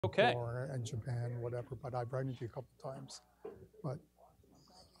Okay. and Japan, whatever, but I've run into you a couple of times. But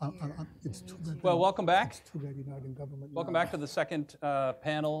it's too bad. Well, welcome back. It's too bad you're not in government. Welcome back to the second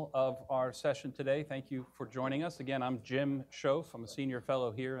panel of our session today. Thank you for joining us. Again, I'm Jim Schoaf. I'm a senior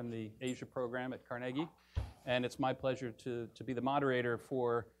fellow here in the Asia program at Carnegie. And it's my pleasure to be the moderator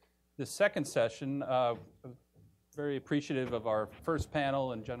for this second session. Very appreciative of our first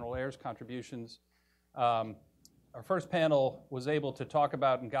panel and General Ayer's contributions. Our first panel was able to talk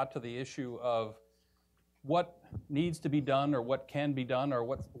about and got to the issue of what needs to be done or what can be done or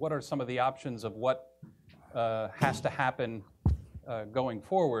what are some of the options of what has to happen going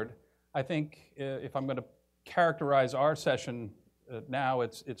forward. I think if I'm going to characterize our session now,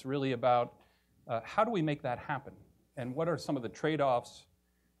 it's really about how do we make that happen? And what are some of the trade-offs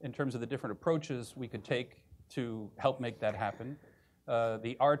in terms of the different approaches we could take to help make that happen?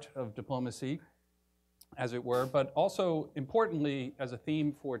 The art of diplomacy, as it were, but also importantly, as a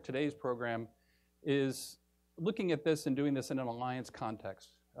theme for today's program, is looking at this and doing this in an alliance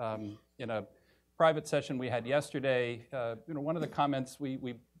context. In a private session we had yesterday, one of the comments,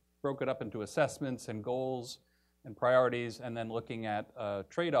 we broke it up into assessments and goals and priorities, and then looking at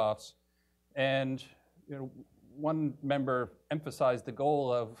trade-offs. And one member emphasized the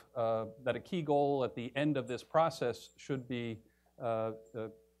goal of that a key goal at the end of this process should be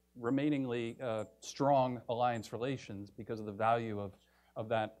remainingly strong alliance relations because of the value of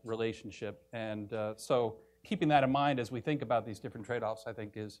that relationship. And so keeping that in mind as we think about these different trade-offs, I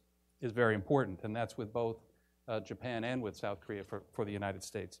think is very important. And that's with both Japan and with South Korea for the United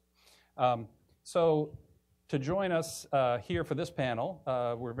States. So to join us here for this panel,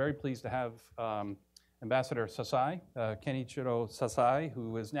 we're very pleased to have Ambassador Sasai, Kenichiro Sasai,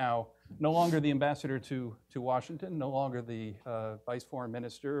 who is now no longer the ambassador to Washington, no longer the Vice Foreign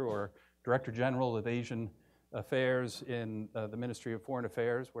Minister or Director General of Asian Affairs in the Ministry of Foreign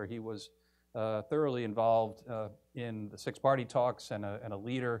Affairs, where he was thoroughly involved in the six-party talks and a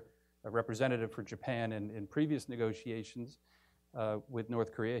leader, a representative for Japan in previous negotiations with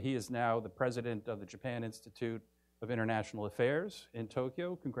North Korea. He is now the president of the Japan Institute of International Affairs in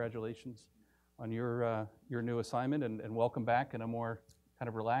Tokyo. Congratulations on your new assignment, and welcome back in a more kind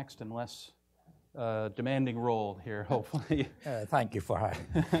of relaxed and less demanding role here, hopefully. Thank you for having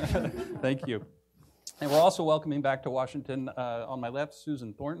me. Thank you. And we're also welcoming back to Washington, on my left,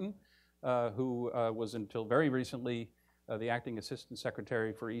 Susan Thornton, who was until very recently the acting assistant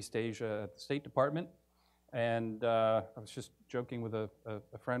secretary for East Asia at the State Department. And I was just joking with a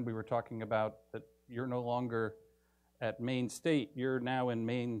friend, we were talking about that you're no longer at Maine State, you're now in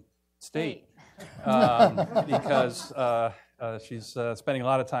Maine State, because she's spending a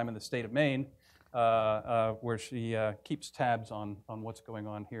lot of time in the state of Maine, where she keeps tabs on what's going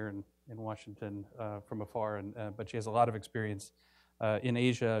on here in Washington from afar. But she has a lot of experience in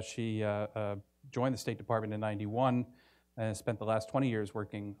Asia. She joined the State Department in '91 and spent the last 20 years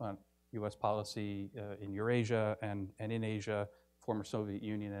working on U.S. policy in Eurasia and in Asia, former Soviet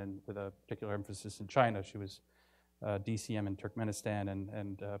Union, and with a particular emphasis in China. She was DCM in Turkmenistan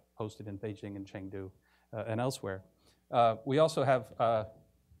and posted in Beijing and Chengdu and elsewhere. We also have,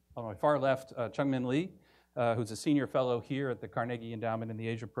 on my far left, Chung-Min Lee, who's a senior fellow here at the Carnegie Endowment in the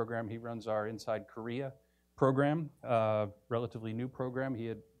Asia program. He runs our Inside Korea program, relatively new program. He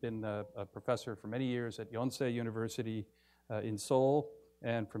had been a professor for many years at Yonsei University in Seoul,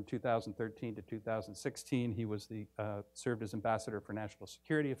 and from 2013 to 2016, he was served as ambassador for national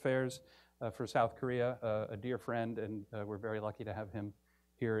security affairs for South Korea, a dear friend, and we're very lucky to have him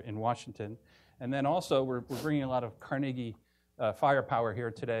here in Washington. And then also, we're bringing a lot of Carnegie firepower here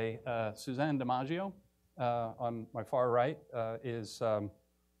today. Suzanne DiMaggio, on my far right, is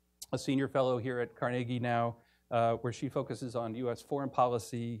a senior fellow here at Carnegie now, where she focuses on U.S. foreign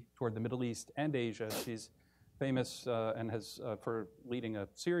policy toward the Middle East and Asia. She's famous and has for leading a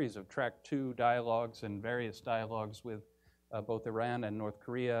series of Track 2 dialogues and various dialogues with both Iran and North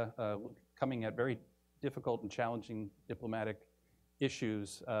Korea, coming at very difficult and challenging diplomatic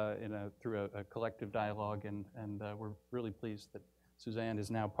issues through a collective dialogue, and we're really pleased that Suzanne is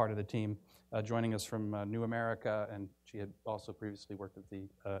now part of the team, joining us from New America, and she had also previously worked at the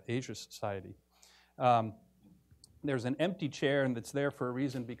Asia Society. There's an empty chair, and it's there for a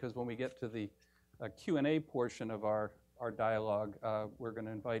reason, because when we get to the Q&A portion of our dialogue, we're going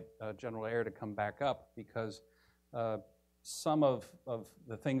to invite General Ayer to come back up, because some of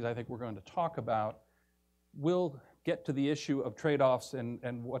the things I think we're going to talk about will get to the issue of trade-offs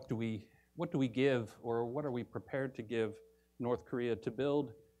and what do we give, or what are we prepared to give North Korea to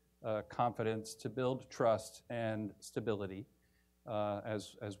build confidence, to build trust and stability.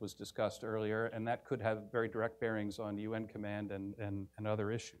 as was discussed earlier, and that could have very direct bearings on UN Command and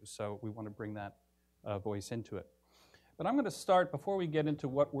other issues. So we want to bring that voice into it. But I'm going to start, before we get into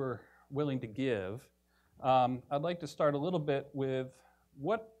what we're willing to give, I'd like to start a little bit with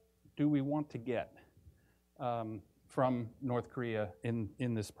what do we want to get from North Korea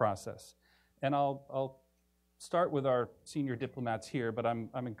in this process. And I'll start with our senior diplomats here, but I'm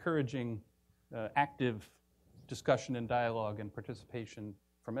encouraging active discussion and dialogue and participation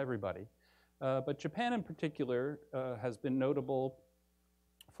from everybody. But Japan in particular has been notable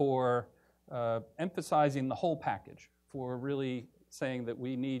for emphasizing the whole package, for really saying that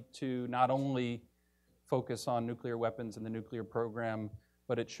we need to not only focus on nuclear weapons and the nuclear program,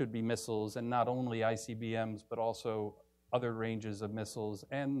 but it should be missiles, and not only ICBMs, but also other ranges of missiles,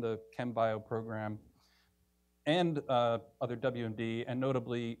 and the chem-bio program, and other WMD, and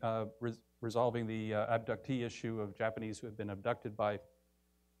notably resolving the abductee issue of Japanese who have been abducted by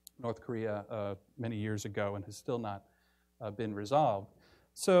North Korea many years ago and has still not been resolved.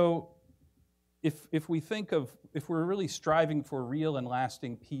 So if we think of, if we're really striving for real and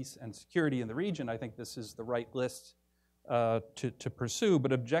lasting peace and security in the region, I think this is the right list to pursue.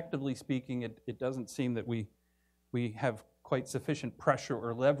 But objectively speaking, it doesn't seem that we have quite sufficient pressure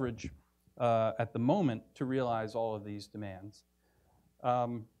or leverage at the moment to realize all of these demands.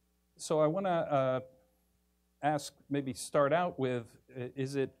 So I want to ask, maybe start out with,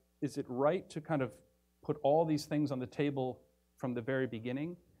 is it right to kind of put all these things on the table from the very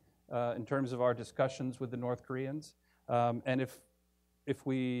beginning in terms of our discussions with the North Koreans? And if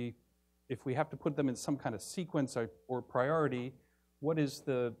we have to put them in some kind of sequence or priority, what is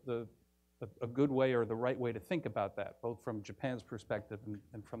a good way or the right way to think about that, both from Japan's perspective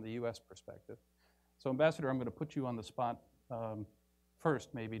and from the US perspective? So Ambassador, I'm going to put you on the spot first,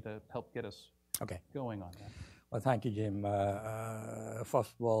 maybe to help get us going on that. Well, thank you, Jim.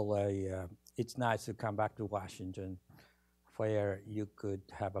 First of all, it's nice to come back to Washington where you could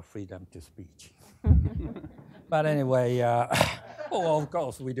have a freedom to speech. But anyway, well, of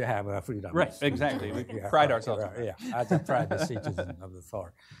course, we do have a freedom. Right, exactly. We pride ourselves on that. Yeah, as a private citizen of the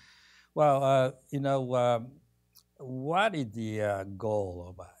thought. Well, what is the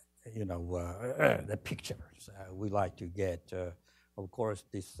goal of, the pictures we like to get? Of course,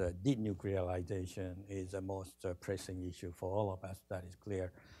 this denuclearization is the most pressing issue for all of us. That is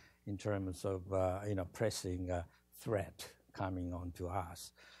clear in terms of, pressing threat coming on to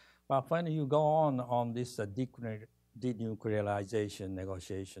us. But when you go on this denuclearization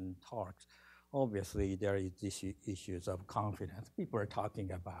negotiation talks, obviously there is this issues of confidence. People are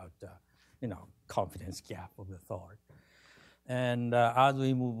talking about, confidence gap of the thought. And as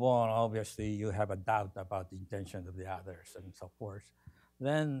we move on, obviously you have a doubt about the intention of the others and so forth.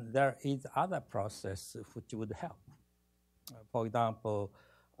 Then there is other process which would help. For example,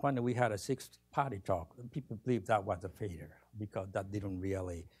 when we had a six-party talk, people believe that was a failure because that didn't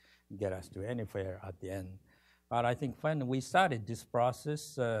really get us to anywhere at the end. But I think when we started this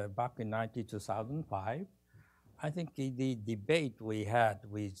process back in 2005, I think the debate we had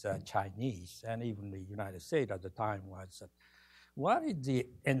with Chinese and even the United States at the time was, what is the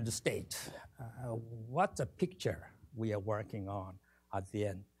end state? What's the picture we are working on at the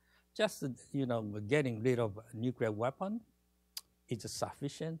end? Just, getting rid of nuclear weapon is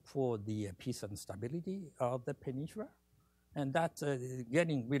sufficient for the peace and stability of the peninsula. And that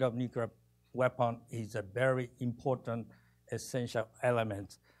getting rid of nuclear weapon is a very important, essential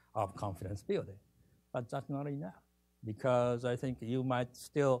element of confidence building. But that's not enough, because I think you might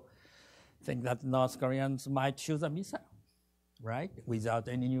still think that North Koreans might shoot a missile, right, without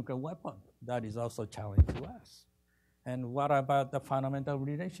any nuclear weapon. That is also a challenge to us. And what about the fundamental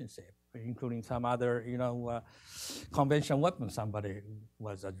relationship, including some other, conventional weapons somebody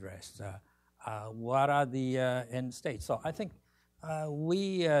was addressed? What are the end states? So I think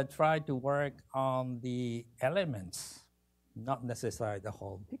we try to work on the elements, not necessarily the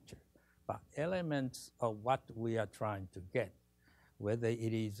whole picture, but elements of what we are trying to get, whether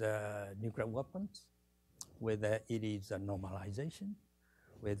it is nuclear weapons, whether it is a normalization,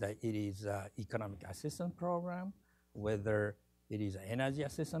 whether it is economic assistance program, whether it is an energy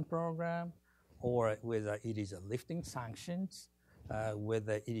assistance program, or whether it is a lifting sanctions,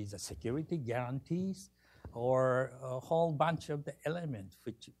 whether it is a security guarantees, or a whole bunch of the elements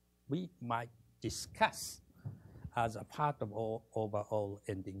which we might discuss as a part of overall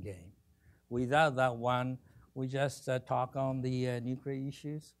ending game. Without that one, we just talk on the nuclear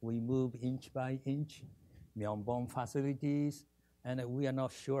issues. We move inch by inch, bomb facilities, and we are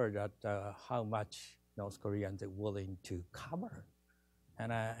not sure that how much North Koreans are willing to cover.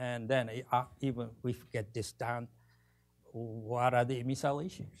 And then even if we get this done, what are the missile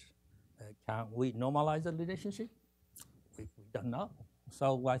issues? Can we normalize the relationship? We don't know.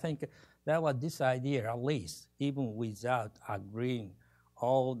 So I think that was this idea, at least, even without agreeing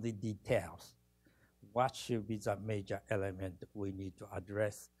all the details, what should be the major element we need to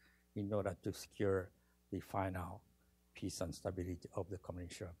address in order to secure the final peace and stability of the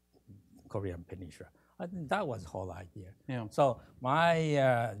Korean Peninsula. I think that was the whole idea. Yeah. So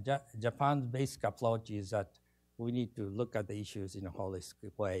my Japan's basic approach is that we need to look at the issues in a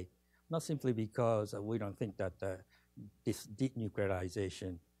holistic way, not simply because we don't think that this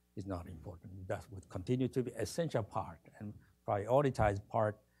denuclearization is not important. That would continue to be an essential part and prioritized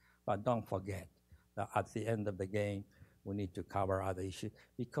part, but don't forget that at the end of the game, we need to cover other issues,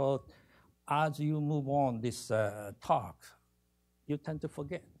 because as you move on this talk, you tend to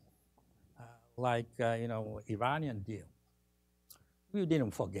forget. Iranian deal. We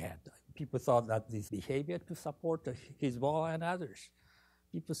didn't forget. People thought that this behavior to support Hezbollah and others.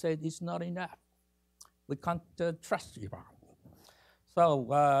 People said it's not enough. We can't trust Iran.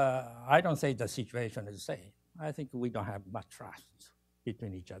 So I don't say the situation is the same. I think we don't have much trust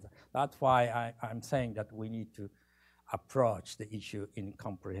between each other. That's why I'm saying that we need to approach the issue in a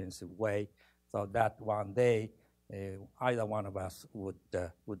comprehensive way, so that one day either one of us would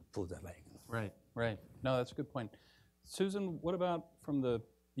pull the leg. Right, right. No, that's a good point. Susan, what about from the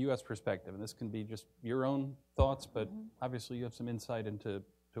U.S. perspective? And this can be just your own thoughts, but obviously you have some insight into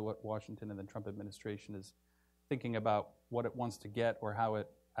what Washington and the Trump administration is thinking about what it wants to get or how it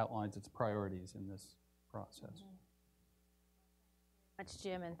outlines its priorities in this process. Much,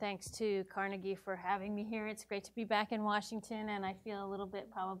 Jim, and thanks to Carnegie for having me here. It's great to be back in Washington, and I feel a little bit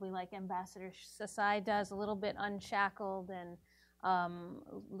probably like Ambassador Sasai does, a little bit unshackled and a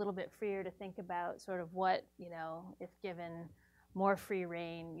little bit freer to think about sort of what, if given more free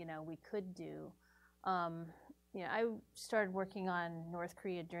reign, we could do. I started working on North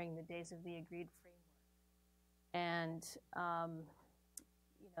Korea during the days of the Agreed Framework, and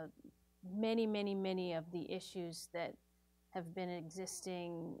many of the issues that have been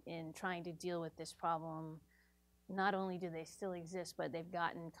existing in trying to deal with this problem, not only do they still exist, but they've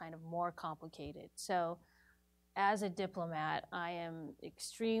gotten kind of more complicated. So as a diplomat, I am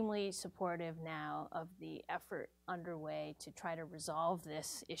extremely supportive now of the effort underway to try to resolve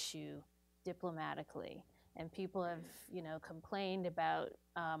this issue diplomatically. And people have, complained about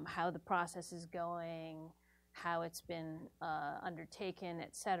how the process is going, how it's been undertaken,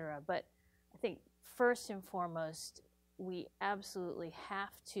 et cetera. But I think first and foremost, we absolutely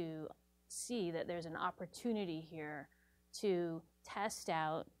have to see that there's an opportunity here to test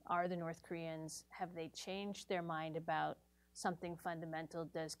out, are the North Koreans, have they changed their mind about something fundamental?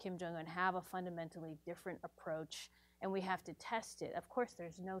 Does Kim Jong-un have a fundamentally different approach? And we have to test it. Of course,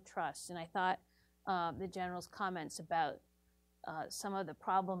 there's no trust. And I thought the General's comments about some of the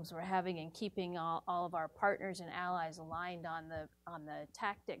problems we're having in keeping all of our partners and allies aligned on the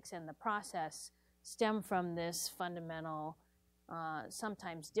tactics and the process stem from this fundamental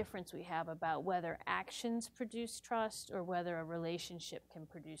sometimes difference we have about whether actions produce trust or whether a relationship can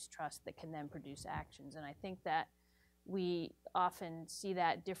produce trust that can then produce actions. And I think that we often see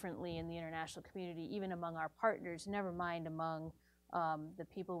that differently in the international community, even among our partners, never mind among the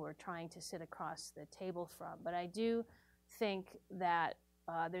people we're trying to sit across the table from. But I do think that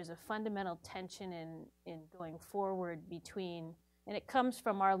there's a fundamental tension in going forward between, and it comes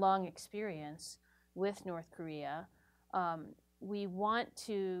from our long experience with North Korea. We want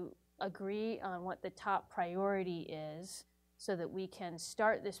to agree on what the top priority is so that we can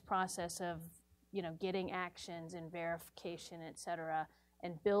start this process of getting actions and verification, et cetera,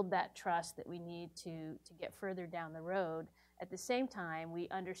 and build that trust that we need to get further down the road. At the same time, we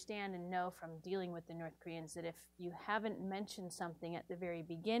understand and know from dealing with the North Koreans that if you haven't mentioned something at the very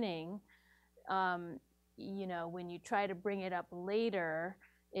beginning, when you try to bring it up later,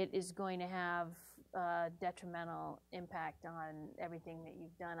 it is going to have a detrimental impact on everything that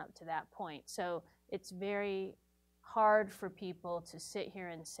you've done up to that point. So it's very hard for people to sit here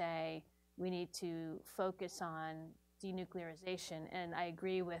and say, we need to focus on denuclearization. And I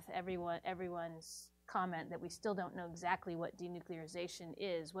agree with everyone's comment that we still don't know exactly what denuclearization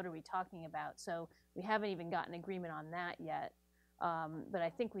is. What are we talking about? So we haven't even gotten agreement on that yet. But I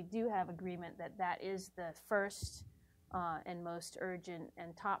think we do have agreement that that is the first and most urgent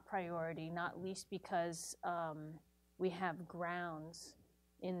and top priority, not least because we have grounds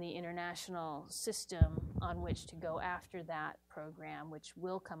in the international system on which to go after that program, which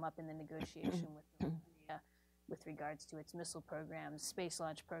will come up in the negotiation with North Korea with regards to its missile programs, space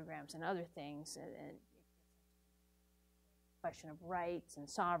launch programs, and other things, and question of rights and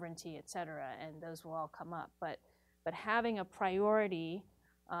sovereignty, et cetera, and those will all come up. But but having a priority,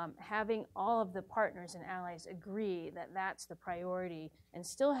 having all of the partners and allies agree that that's the priority, and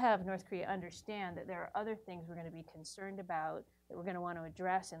still have North Korea understand that there are other things we're going to be concerned about that we're going to want to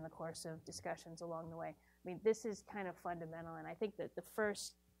address in the course of discussions along the way. I mean, this is kind of fundamental, and I think that the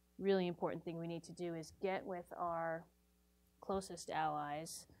first really important thing we need to do is get with our closest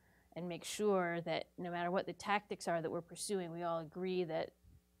allies and make sure that no matter what the tactics are that we're pursuing, we all agree that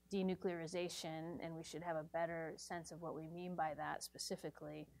denuclearization, and we should have a better sense of what we mean by that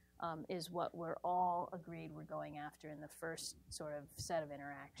specifically, is what we're all agreed we're going after in the first sort of set of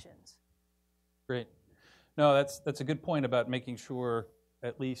interactions. Great. No, that's a good point about making sure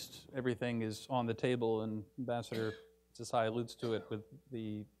at least everything is on the table, and Ambassador Desai alludes to it with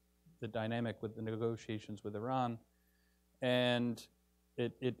the dynamic with the negotiations with Iran, and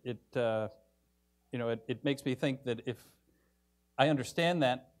it makes me think that if I understand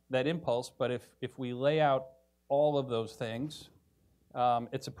that impulse, but if we lay out all of those things,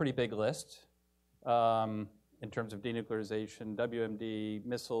 it's a pretty big list in terms of denuclearization, WMD,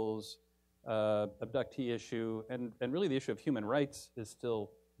 missiles, abductee issue, and really the issue of human rights is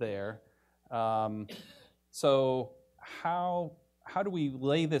still there. So how do we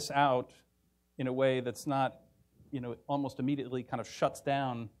lay this out in a way that's not, almost immediately kind of shuts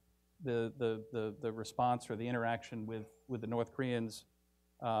down the response or the interaction with the North Koreans?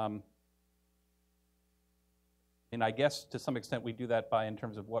 And I guess to some extent we do that by in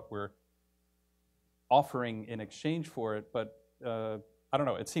terms of what we're offering in exchange for it, but I don't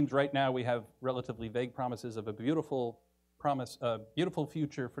know. It seems right now we have relatively vague promises of a beautiful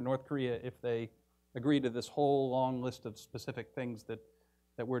future for North Korea if they agree to this whole long list of specific things that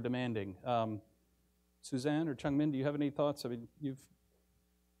we're demanding. Suzanne or Chung-Min, do you have any thoughts? I mean, you've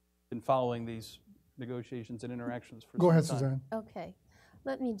been following these negotiations and interactions for some time. Go ahead, Suzanne. Okay,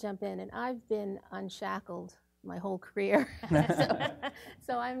 let me jump in. And I've been unshackled my whole career,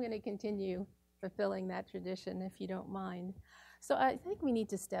 so I'm going to continue fulfilling that tradition, if you don't mind. So I think we need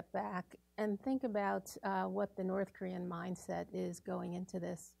to step back and think about what the North Korean mindset is going into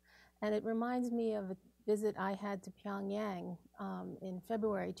this. And it reminds me of a visit I had to Pyongyang in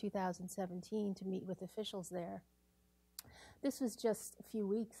February 2017 to meet with officials there. This was just a few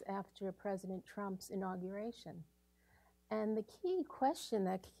weeks after President Trump's inauguration. And the key question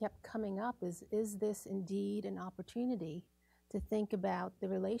that kept coming up is this indeed an opportunity to think about the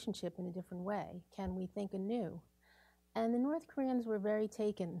relationship in a different way? Can we think anew? And the North Koreans were very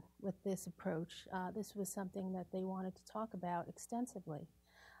taken with this approach. This was something that they wanted to talk about extensively.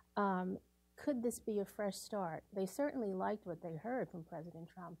 Could this be a fresh start? They certainly liked what they heard from President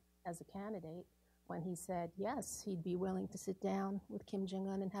Trump as a candidate when he said, yes, he'd be willing to sit down with Kim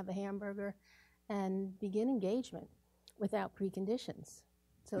Jong-un and have a hamburger and begin engagement without preconditions.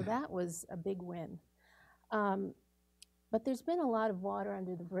 So that was a big win. But there's been a lot of water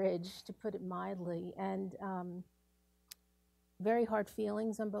under the bridge, to put it mildly, and very hard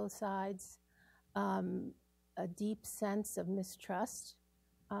feelings on both sides, a deep sense of mistrust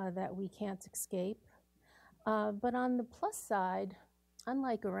that we can't escape. But on the plus side,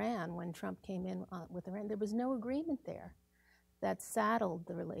 unlike Iran, when Trump came in with Iran, there was no agreement there that saddled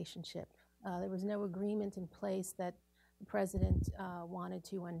the relationship. There was no agreement in place that the president wanted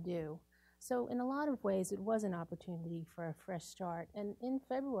to undo. So in a lot of ways, it was an opportunity for a fresh start. And in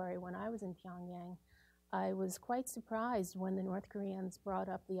February, when I was in Pyongyang, I was quite surprised when the North Koreans brought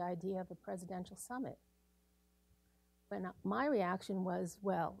up the idea of a presidential summit. And my reaction was,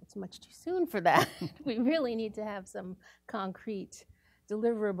 well, it's much too soon for that. We really need to have some concrete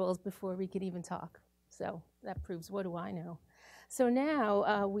deliverables before we could even talk. So that proves, what do I know? So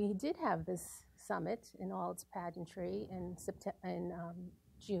now we did have this summit in all its pageantry in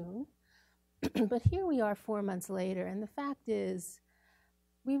June. But here we are 4 months later, and the fact is,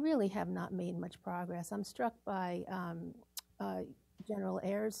 we really have not made much progress. I'm struck by General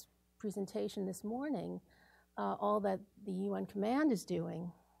Ayer's presentation this morning. All that the UN command is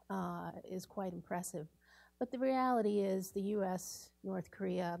doing is quite impressive. But the reality is the US, North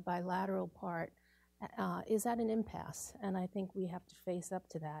Korea bilateral part is at an impasse, and I think we have to face up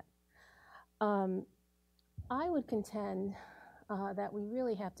to that. I would contend that we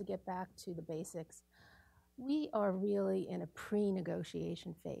really have to get back to the basics. We are really in a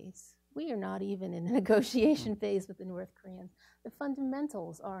pre-negotiation phase. We are not even in a negotiation phase with the North Koreans. The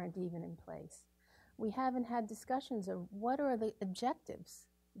fundamentals aren't even in place. We haven't had discussions of what are the objectives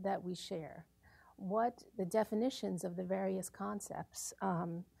that we share, what the definitions of the various concepts,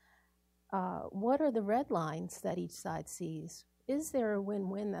 what are the red lines that each side sees? Is there a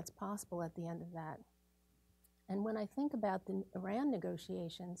win-win that's possible at the end of that? And when I think about the Iran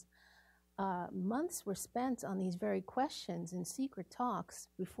negotiations, months were spent on these very questions in secret talks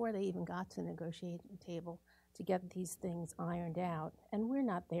before they even got to the negotiating table to get these things ironed out, and we're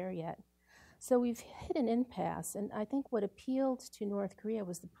not there yet. So we've hit an impasse, and I think what appealed to North Korea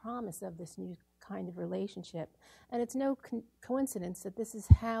was the promise of this new kind of relationship. And it's no coincidence that this is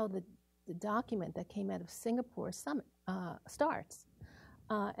how the document that came out of Singapore summit starts.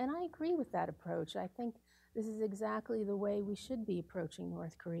 And I agree with that approach. I think this is exactly the way we should be approaching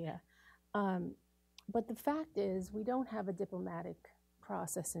North Korea. But the fact is, we don't have a diplomatic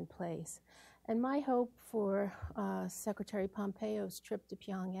process in place. And my hope for Secretary Pompeo's trip to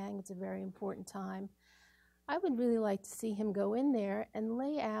Pyongyang, it's a very important time. I would really like to see him go in there and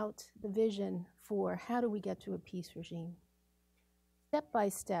lay out the vision for how do we get to a peace regime. Step by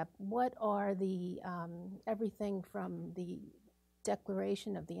step, what are the, everything from the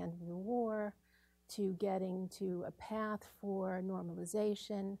declaration of the end of the war to getting to a path for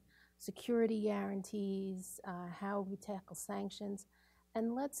normalization, security guarantees, how we tackle sanctions.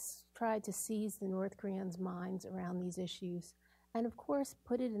 And let's try to seize the North Koreans' minds around these issues and, of course,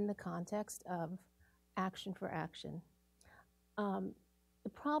 put it in the context of action for action. The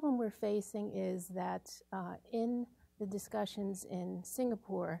problem we're facing is that in the discussions in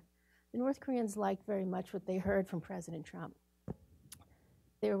Singapore, the North Koreans liked very much what they heard from President Trump.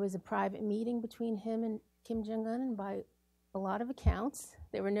 There was a private meeting between him and Kim Jong-un, and by a lot of accounts,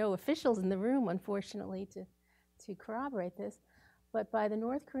 there were no officials in the room, unfortunately, to corroborate this. But by the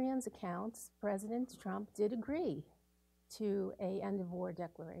North Koreans' accounts, President Trump did agree to an end-of-war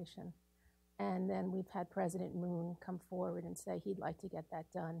declaration. And then we've had President Moon come forward and say he'd like to get that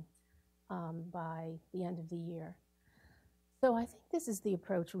done by the end of the year. So I think this is the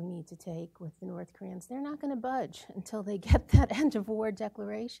approach we need to take with the North Koreans. They're not going to budge until they get that end-of-war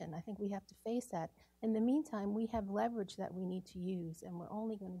declaration. I think we have to face that. In the meantime, we have leverage that we need to use, and we're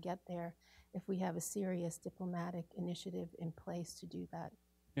only going to get there if we have a serious diplomatic initiative in place to do that.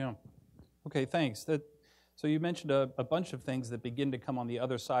 Yeah. Okay, thanks. So you mentioned a bunch of things that begin to come on the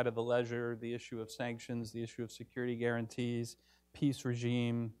other side of the ledger, the issue of sanctions, the issue of security guarantees, peace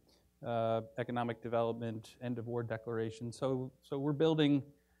regime, economic development, end-of-war declaration. So we're building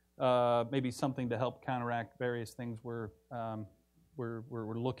maybe something to help counteract various things we're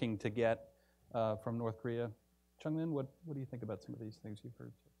looking to get from North Korea. Chung-Min, what do you think about some of these things you've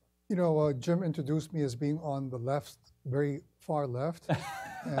heard so far? You know, Jim introduced me as being on the left, very far left,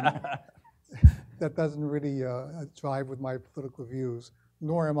 and that doesn't really jive with my political views,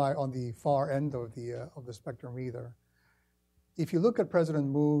 nor am I on the far end of the spectrum either. If you look at President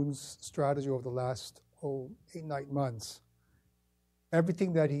Moon's strategy over the last 8-9 months,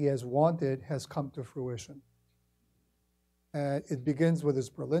 everything that he has wanted has come to fruition. And it begins with his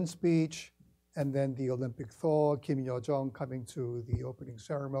Berlin speech, and then the Olympic thaw, Kim Yo-jong coming to the opening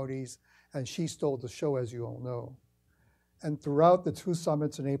ceremonies, and she stole the show, as you all know. And throughout the two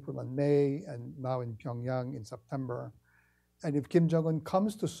summits in April and May, and now in Pyongyang in September, and if Kim Jong-un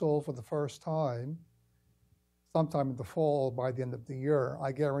comes to Seoul for the first time, sometime in the fall, by the end of the year,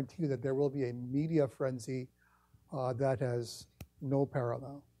 I guarantee you that there will be a media frenzy that has no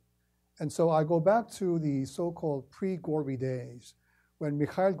parallel. And so I go back to the so-called pre-Gorby days, when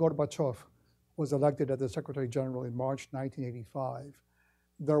Mikhail Gorbachev was elected as the Secretary General in March 1985.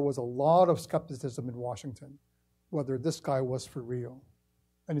 There was a lot of skepticism in Washington, whether this guy was for real.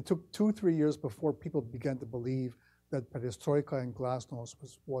 And it took 2-3 years before people began to believe that perestroika and glasnost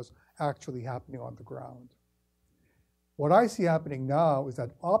was actually happening on the ground. What I see happening now is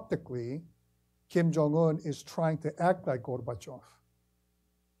that optically, Kim Jong-un is trying to act like Gorbachev,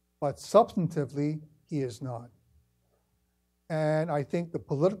 but substantively, he is not. And I think the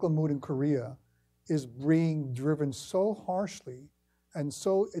political mood in Korea is being driven so harshly, and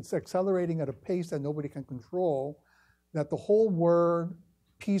so it's accelerating at a pace that nobody can control, that the whole word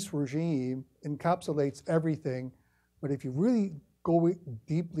peace regime encapsulates everything. But if you really go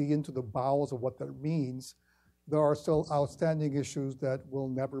deeply into the bowels of what that means, there are still outstanding issues that will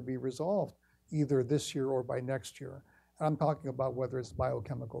never be resolved, either this year or by next year. And I'm talking about whether it's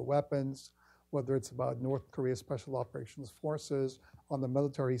biochemical weapons, whether it's about North Korea's Special Operations Forces on the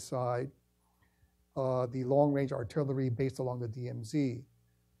military side, the long-range artillery based along the DMZ.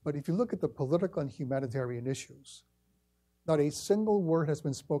 But if you look at the political and humanitarian issues, not a single word has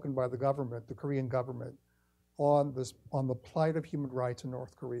been spoken by the government, the Korean government, on the plight of human rights in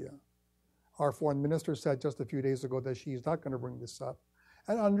North Korea. Our foreign minister said just a few days ago that she is not going to bring this up,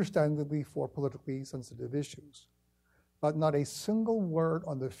 and understandably for politically sensitive issues. But not a single word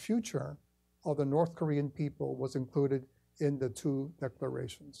on the future of the North Korean people was included in the two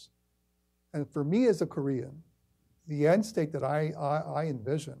declarations. And for me as a Korean, the end state that I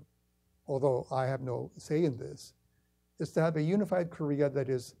envision although I have no say in this, is to have a unified Korea that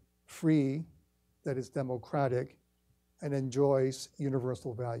is free, that is democratic, and enjoys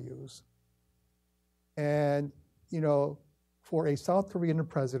universal values. And, for a South Korean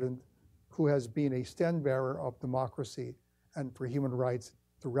president who has been a stand bearer of democracy and for human rights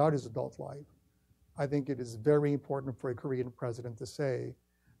throughout his adult life, I think it is very important for a Korean president to say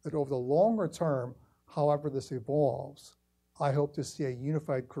that over the longer term, however this evolves, I hope to see a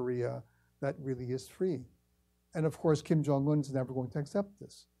unified Korea that really is free. And of course, Kim Jong-un is never going to accept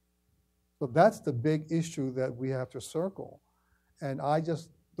this. So that's the big issue that we have to circle. And I just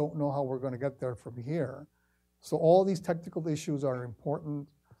don't know how we're going to get there from here. So all these technical issues are important,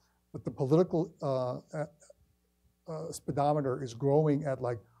 but the political speedometer is growing at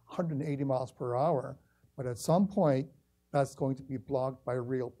like 180 miles per hour. But at some point, that's going to be blocked by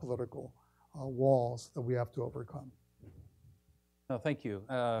real political walls that we have to overcome. No, thank you.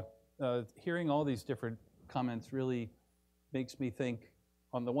 Hearing all these different comments really makes me think,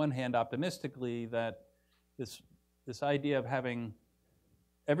 on the one hand, optimistically, that this idea of having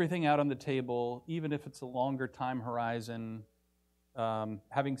everything out on the table, even if it's a longer time horizon,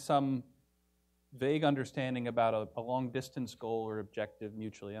 having some vague understanding about a long-distance goal or objective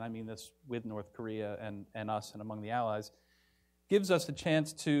mutually, and I mean this with North Korea and us and among the allies, gives us a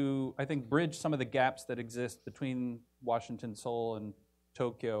chance to, I think, bridge some of the gaps that exist between Washington, Seoul, and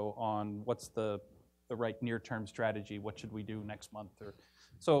Tokyo on what's the right near-term strategy, what should we do next month.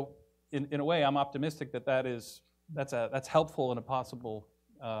 So in a way, I'm optimistic that's helpful in a possible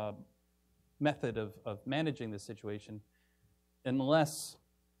method of managing this situation, unless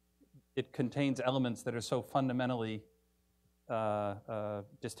it contains elements that are so fundamentally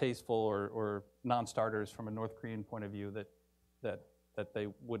distasteful or non-starters from a North Korean point of view that they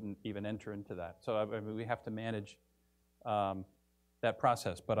wouldn't even enter into that. So I mean, we have to manage that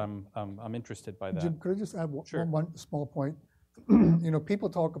process, but I'm interested by that. Jim, could I just add Sure. one small point? People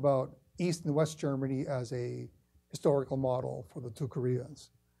talk about East and West Germany as a historical model for the two Koreas,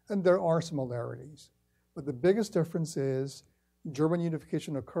 and there are similarities. But the biggest difference is German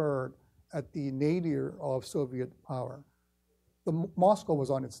unification occurred at the nadir of Soviet power. Moscow was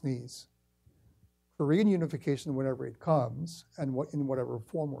on its knees. Korean unification, whenever it comes, and in whatever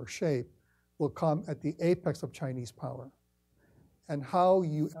form or shape, will come at the apex of Chinese power. And how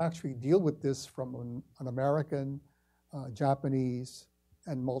you actually deal with this from an American, Japanese,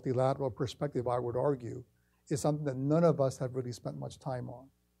 and multilateral perspective, I would argue, is something that none of us have really spent much time on.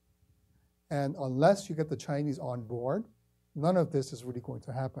 And unless you get the Chinese on board, none of this is really going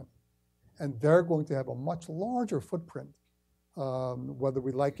to happen. And they're going to have a much larger footprint, whether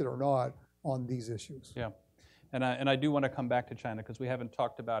we like it or not, on these issues. Yeah, and I do want to come back to China because we haven't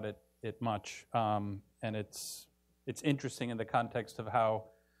talked about it much, and it's interesting in the context of how,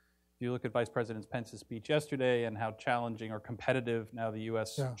 if you look at Vice President Pence's speech yesterday and how challenging or competitive now the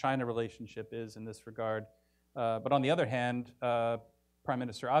U.S.-China relationship is in this regard. But on the other hand, Prime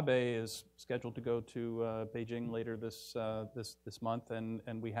Minister Abe is scheduled to go to Beijing later this month,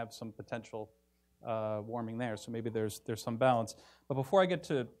 and we have some potential warming there. So maybe there's some balance. But before I get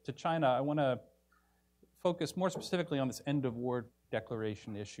to China, I want to focus more specifically on this end of war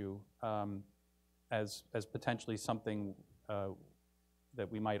declaration issue as potentially something that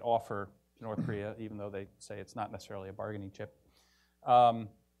we might offer to North Korea, even though they say it's not necessarily a bargaining chip.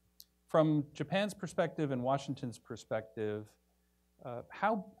 From Japan's perspective and Washington's perspective,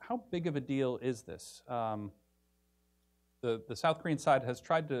 how big of a deal is this? The South Korean side has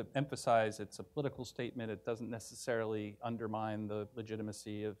tried to emphasize it's a political statement. It doesn't necessarily undermine the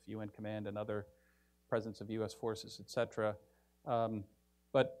legitimacy of UN command and other presence of US forces, et cetera.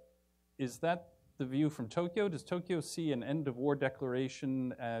 But is that the view from Tokyo? Does Tokyo see an end of war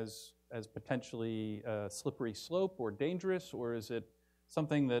declaration as potentially a slippery slope or dangerous, or is it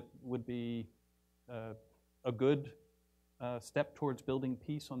something that would be a good step towards building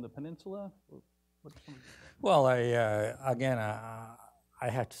peace on the peninsula? Well, I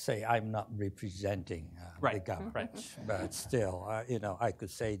have to say I'm not representing the government, but still, I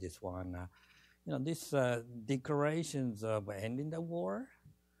could say this one. This declarations of ending the war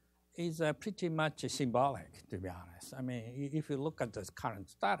is pretty much symbolic, to be honest. I mean, if you look at the current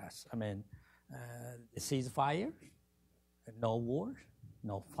status, I mean, ceasefire, no war,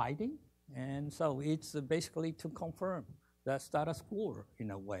 no fighting, and so it's basically to confirm the status quo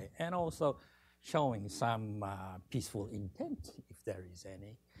in a way, and also showing some peaceful intent, if there is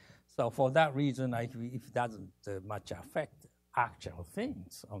any. So for that reason, it doesn't much affect actual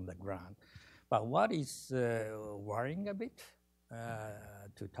things on the ground. But what is worrying a bit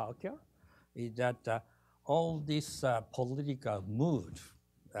to Tokyo is that all this political mood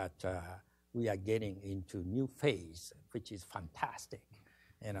that we are getting into new phase, which is fantastic,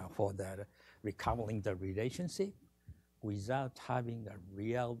 for that recovering the relationship without having the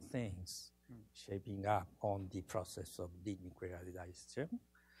real things shaping up on the process of denuclearization.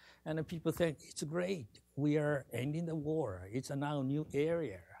 And people think it's great. We are ending the war. It's a now new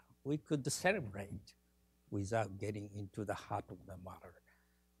area. We could celebrate without getting into the heart of the matter.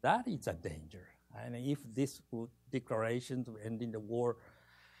 That is a danger. And if this declaration of ending the war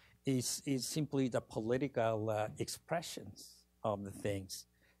is simply the political expressions of the things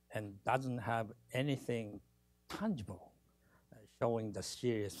and doesn't have anything tangible showing the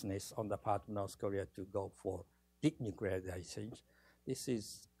seriousness on the part of North Korea to go for denuclearization,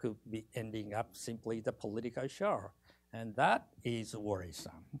 this could be ending up simply the political show. And that is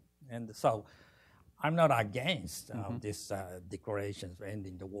worrisome. And so I'm not against this declaration of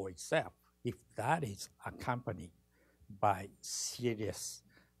ending the war itself, if that is accompanied by serious,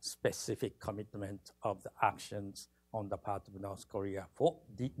 specific commitment of the actions on the part of North Korea for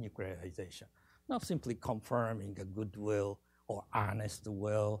denuclearization, not simply confirming a goodwill or honest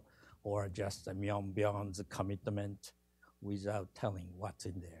will or just a Myeongbyeon's commitment without telling what's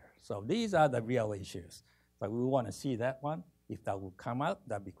in there. So these are the real issues. But we want to see that one. If that will come out,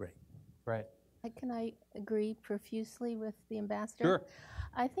 that'd be great. Right. Can I agree profusely with the ambassador? Sure.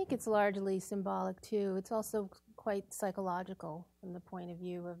 I think it's largely symbolic too. It's also quite psychological from the point of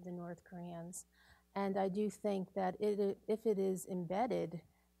view of the North Koreans. And I do think that if it is embedded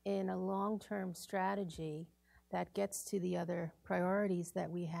in a long-term strategy that gets to the other priorities that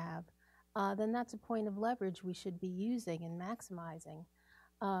we have, then that's a point of leverage we should be using and maximizing.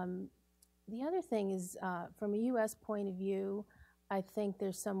 The other thing is, from a U.S. point of view, I think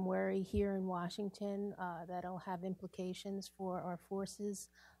there's some worry here in Washington that'll have implications for our forces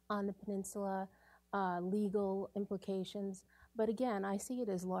on the peninsula, legal implications. But again, I see it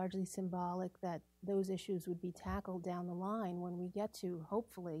as largely symbolic that those issues would be tackled down the line when we get to,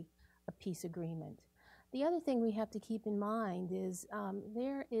 hopefully, a peace agreement. The other thing we have to keep in mind is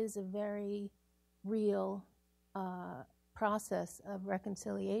there is a very real process of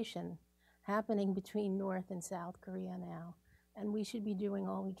reconciliation happening between North and South Korea now. And we should be doing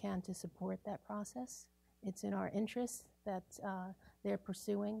all we can to support that process. It's in our interest that they're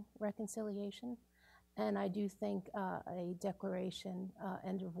pursuing reconciliation. And I do think a declaration,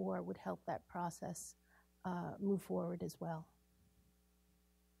 end of war, would help that process move forward as well.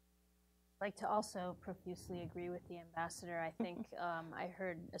 I'd like to also profusely agree with the ambassador. I think I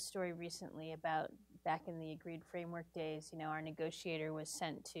heard a story recently about back in the agreed framework days, our negotiator was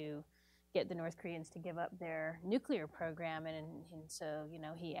sent to get the North Koreans to give up their nuclear program. And so,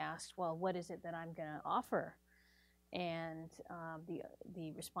 he asked, well, what is it that I'm going to offer? And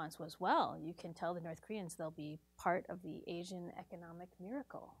the response was, well, you can tell the North Koreans they'll be part of the Asian economic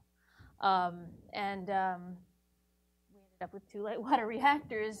miracle. We ended up with 2 light water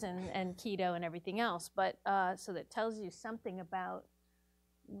reactors and keto and everything else. But so that tells you something about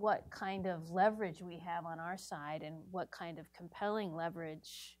what kind of leverage we have on our side and what kind of compelling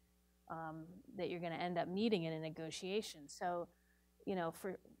leverage that you're going to end up needing in a negotiation. So,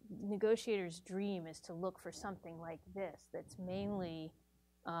 for negotiators' dream is to look for something like this that's mainly,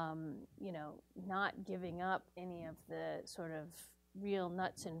 not giving up any of the sort of real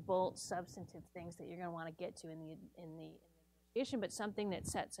nuts and bolts substantive things that you're going to want to get to in the negotiation, but something that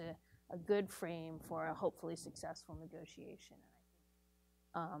sets a good frame for a hopefully successful negotiation.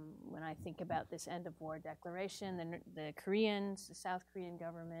 When I think about this end of war declaration, the Koreans, the South Korean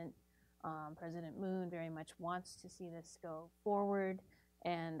government, President Moon very much wants to see this go forward,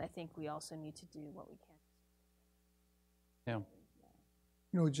 and I think we also need to do what we can.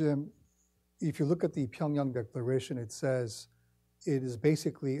 Yeah. Jim, if you look at the Pyongyang Declaration, it says it is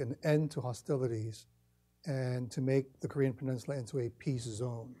basically an end to hostilities and to make the Korean Peninsula into a peace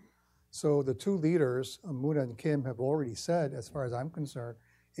zone. So the 2 leaders, Moon and Kim, have already said, as far as I'm concerned,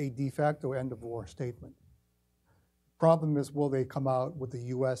 a de facto end of war statement. Problem is, will they come out with the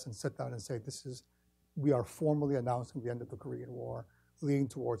U.S. and sit down and say, we are formally announcing the end of the Korean War, leading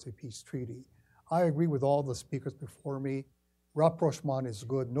towards a peace treaty? I agree with all the speakers before me. Rapprochement is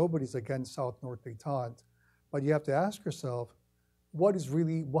good. Nobody's against South-North détente. But you have to ask yourself,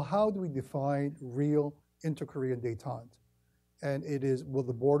 how do we define real inter-Korean détente? And it is, will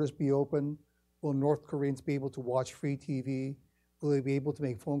the borders be open? Will North Koreans be able to watch free TV? Will they be able to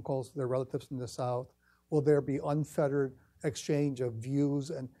make phone calls to their relatives in the South? Will there be unfettered exchange of views?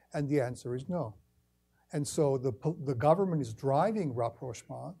 And the answer is no. And so the government is driving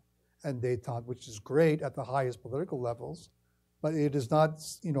rapprochement and détente, which is great at the highest political levels, but it is not,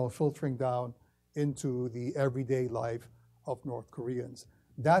 filtering down into the everyday life of North Koreans.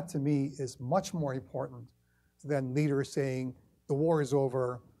 That to me is much more important than leaders saying the war is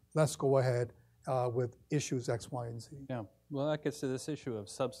over, let's go ahead with issues X, Y, and Z. Yeah, well, that gets to this issue of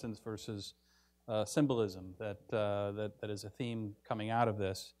substance versus symbolism that is a theme coming out of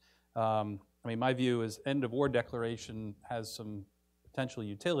this. I mean, my view is end of war declaration has some potential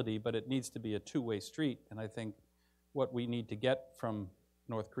utility, but it needs to be a two-way street. And I think what we need to get from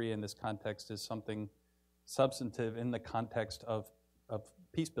North Korea in this context is something substantive in the context of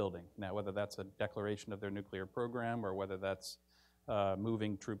peace building. Now, whether that's a declaration of their nuclear program or whether that's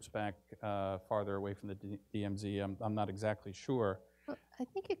moving troops back farther away from the DMZ, I'm not exactly sure. Well, I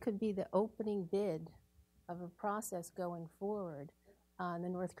think it could be the opening bid of a process going forward. The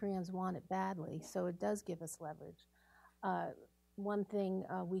North Koreans want it badly, so it does give us leverage. One thing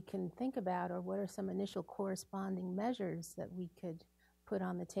we can think about, or what are some initial corresponding measures that we could put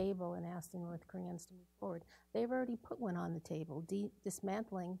on the table and ask the North Koreans to move forward. They've already put one on the table,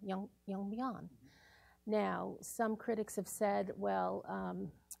 dismantling Yongbyon. Now, some critics have said, well,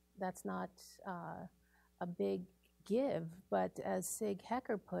 that's not a big give, but as Sig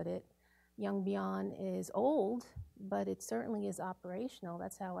Hecker put it, Yongbyon is old, but it certainly is operational.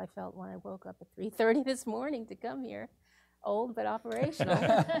 That's how I felt when I woke up at 3:30 this morning to come here. Old, but operational.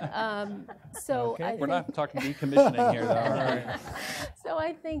 So Okay. I We're think, not talking decommissioning here, though. so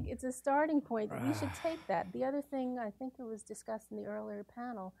I think it's a starting point. We should take that. The other thing, I think it was discussed in the earlier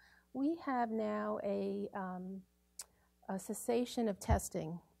panel, we have now a cessation of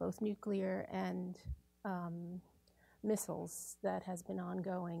testing, both nuclear and missiles, that has been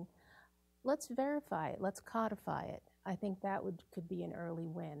ongoing. Let's verify it. Let's codify it. I think that could be an early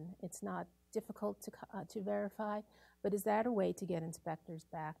win. It's not difficult to verify, but is that a way to get inspectors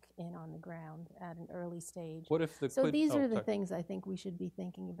back in on the ground at an early stage? What if the these are the things I think we should be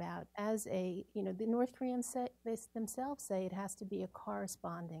thinking about. As the North Koreans themselves say it has to be a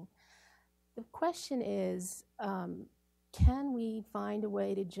corresponding. The question is, can we find a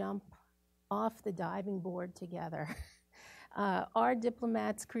way to jump off the diving board together? Are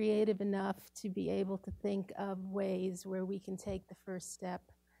diplomats creative enough to be able to think of ways where we can take the first step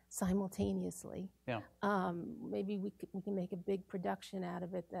simultaneously? Yeah. Maybe we can make a big production out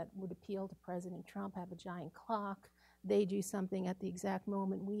of it that would appeal to President Trump, have a giant clock. They do something at the exact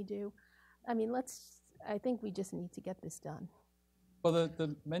moment we do. I mean, I think we just need to get this done. Well,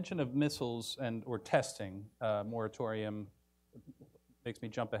 the mention of missiles or testing moratorium makes me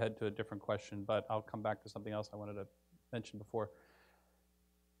jump ahead to a different question, but I'll come back to something else I wanted to mention before.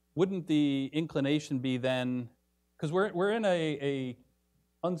 Wouldn't the inclination be then, because we're in a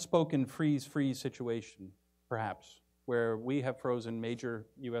unspoken freeze situation, perhaps, where we have frozen major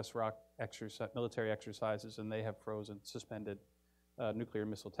U.S. military exercises and they have suspended nuclear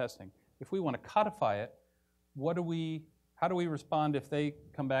missile testing. If we want to codify it, how do we respond if they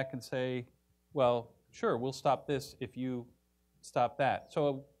come back and say, well, sure, we'll stop this if you stop that?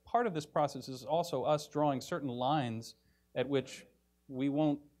 So part of this process is also us drawing certain lines at which we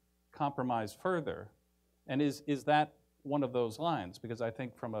won't compromise further. And is that one of those lines? Because I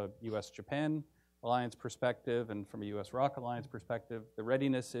think from a U.S.-Japan alliance perspective and from a U.S.-ROC alliance perspective, the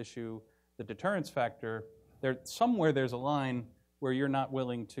readiness issue, the deterrence factor, somewhere there's a line where you're not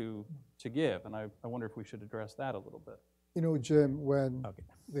willing to give. And I wonder if we should address that a little bit. You know, Jim, when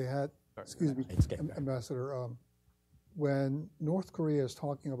they had, excuse me, Ambassador, when North Korea is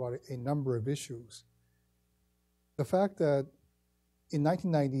talking about a number of issues, the fact that in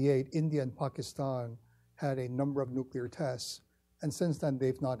 1998, India and Pakistan had a number of nuclear tests, and since then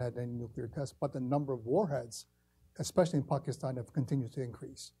they've not had any nuclear tests, but the number of warheads, especially in Pakistan, have continued to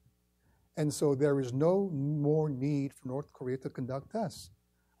increase. And so there is no more need for North Korea to conduct tests.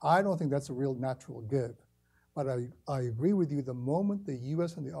 I don't think that's a real natural give. But I agree with you, the moment the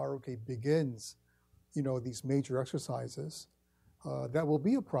US and the ROK begins, these major exercises, that will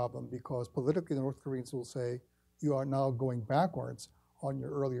be a problem, because politically the North Koreans will say, you are now going backwards on your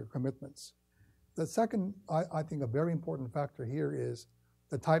earlier commitments. The second, I think a very important factor here is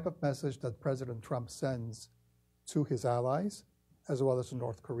the type of message that President Trump sends to his allies, as well as to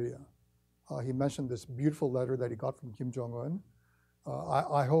North Korea. He mentioned this beautiful letter that he got from Kim Jong-un.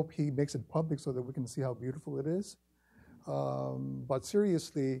 I hope he makes it public so that we can see how beautiful it is. But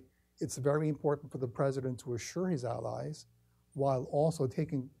seriously, it's very important for the president to assure his allies, while also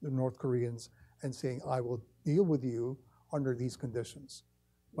taking the North Koreans and saying, I will deal with you under these conditions.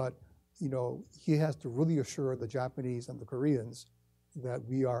 But he has to really assure the Japanese and the Koreans that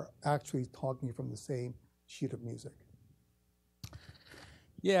we are actually talking from the same sheet of music.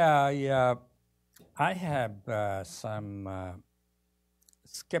 Yeah. I have some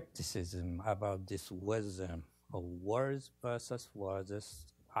skepticism about this wisdom words versus words,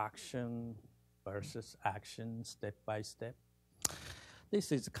 action versus action, step by step.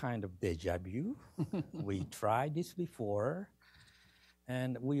 This is kind of deja vu. We tried this before,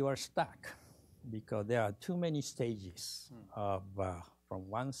 and we were stuck because there are too many stages of from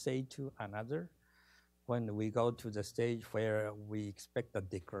one stage to another. When we go to the stage where we expect the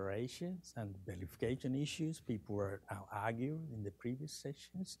declarations and verification issues, people were now arguing in the previous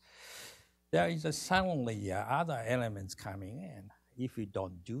sessions. There is suddenly other elements coming in. If we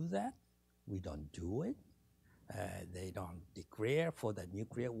don't do that, we don't do it. They don't declare for the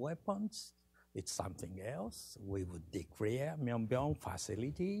nuclear weapons. It's something else. We would declare Myeongbyon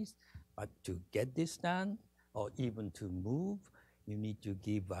facilities, but to get this done, or even to move, you need to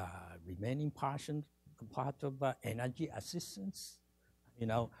give remaining part of energy assistance. You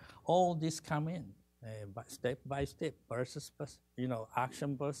know, all this come in step by step versus,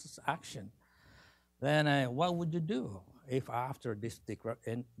 action versus action. Then what would you do if after this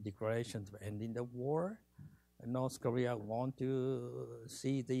declarations of ending the war, North Korea want to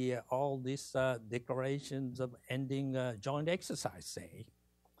see all these declarations of ending joint exercise, say?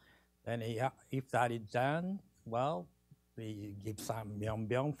 Then if that is done, well, we give some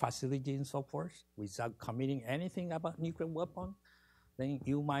Myeongbyon facility and so forth without committing anything about nuclear weapon, then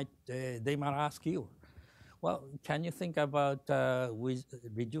they might ask you, well, can you think about with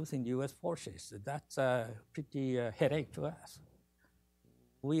reducing U.S. forces? That's a pretty headache to us.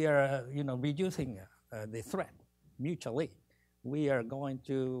 We are, reducing the threat mutually. We are going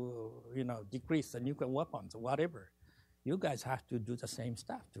to, decrease the nuclear weapons, whatever. You guys have to do the same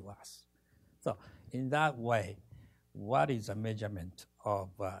stuff to us. So in that way, what is a measurement of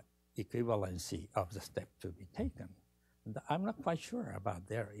equivalency of the step to be taken? And I'm not quite sure about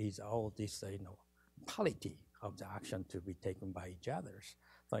there is all this, quality of the action to be taken by each others.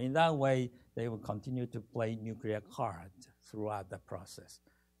 So in that way, they will continue to play nuclear cards throughout the process.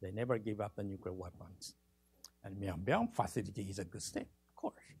 They never give up the nuclear weapons. And Myeongbyon facility is a good step, of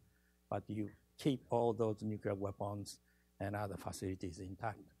course, but you keep all those nuclear weapons and other facilities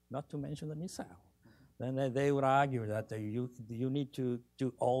intact, not to mention the missile. Then they would argue that you need to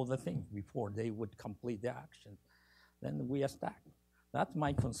do all the things before they would complete the action. Then we are stuck. That's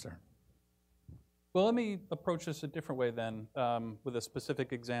my concern. Well, let me approach this a different way then, with a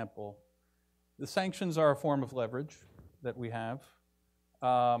specific example. The sanctions are a form of leverage that we have.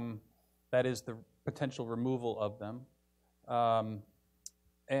 That is the potential removal of them.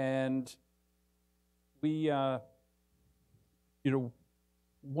 And we,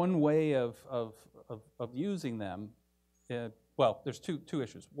 one way of using them, well, there's two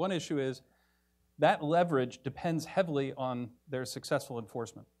issues. One issue is that leverage depends heavily on their successful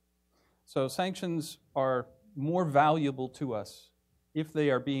enforcement. So sanctions are more valuable to us if they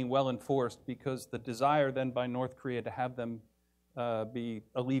are being well enforced, because the desire then by North Korea to have them be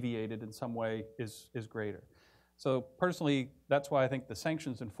alleviated in some way is greater. So personally, that's why I think the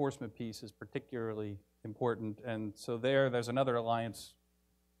sanctions enforcement piece is particularly important. And so there's another alliance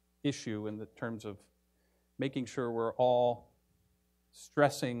issue in the terms of making sure we're all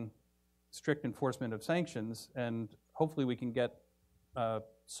stressing strict enforcement of sanctions, and hopefully we can get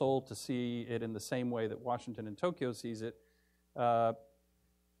Seoul to see it in the same way that Washington and Tokyo sees it. But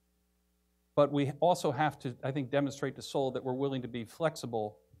we also have to, I think, demonstrate to Seoul that we're willing to be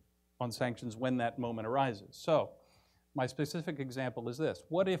flexible on sanctions when that moment arises. So my specific example is this.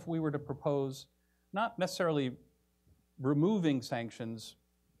 What if we were to propose not necessarily removing sanctions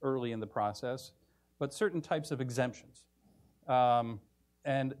early in the process, but certain types of exemptions,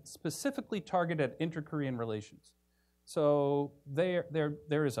 and specifically targeted at inter-Korean relations? So there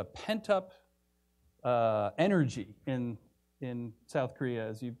is a pent-up energy in South Korea,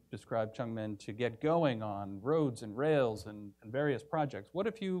 as you described, Chung-min, to get going on roads and rails and various projects. What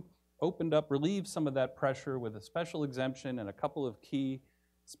if you opened up, relieved some of that pressure with a special exemption and a couple of key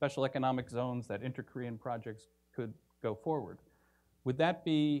special economic zones that inter-Korean projects could go forward? Would that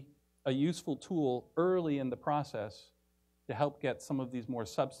be a useful tool early in the process to help get some of these more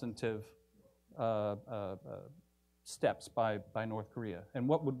substantive steps by North Korea? And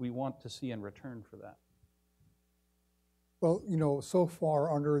what would we want to see in return for that? Well, so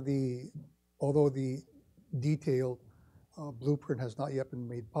far although the detailed blueprint has not yet been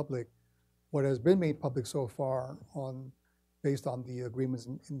made public, what has been made public so far based on the agreements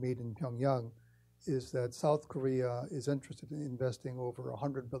made in Pyongyang is that South Korea is interested in investing over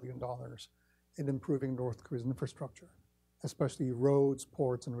 $100 billion in improving North Korea's infrastructure, especially roads,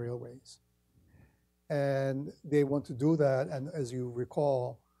 ports, and railways. And they want to do that, and as you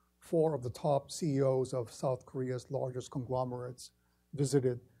recall, 4 of the top CEOs of South Korea's largest conglomerates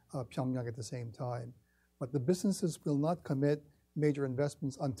visited Pyongyang at the same time. But the businesses will not commit major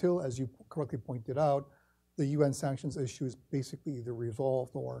investments until, as you correctly pointed out, the UN sanctions issue is basically either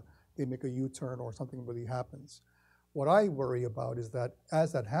resolved or they make a U-turn or something really happens. What I worry about is that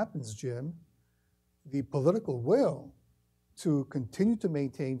as that happens, Jim, the political will to continue to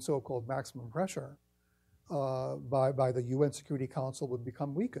maintain so-called maximum pressure by the UN Security Council would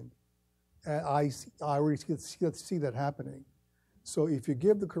become weakened. And I already see that happening. So if you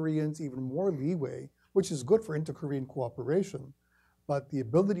give the Koreans even more leeway, which is good for inter-Korean cooperation, but the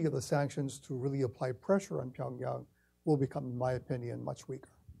ability of the sanctions to really apply pressure on Pyongyang will become, in my opinion, much weaker.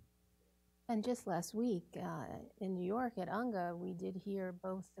 And just last week in New York at UNGA, we did hear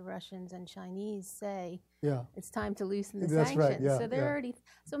both the Russians and Chinese say, it's time to loosen the sanctions. Right, yeah, so they're already,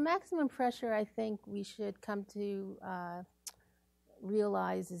 so maximum pressure, I think we should come to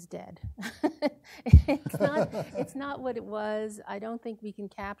realize is dead. It's not what it was. I don't think we can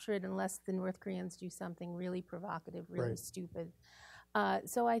capture it unless the North Koreans do something really provocative, really stupid.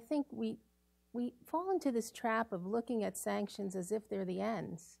 So I think we fall into this trap of looking at sanctions as if they're the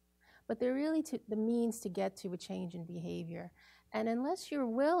ends. But they're really the means to get to a change in behavior. And unless you're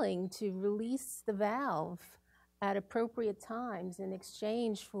willing to release the valve at appropriate times in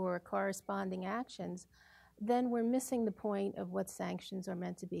exchange for corresponding actions, then we're missing the point of what sanctions are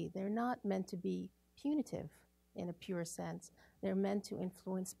meant to be. They're not meant to be punitive in a pure sense. They're meant to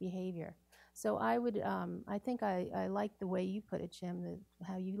influence behavior. So I would, I think I like the way you put it, Jim,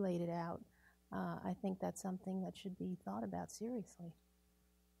 how you laid it out. I think that's something that should be thought about seriously.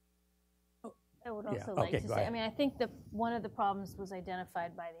 I would also like to say, I mean, I think one of the problems was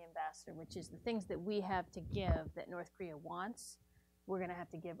identified by the ambassador, which is the things that we have to give that North Korea wants, we're going to have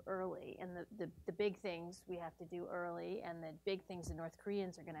to give early. And the big things we have to do early, and the big things the North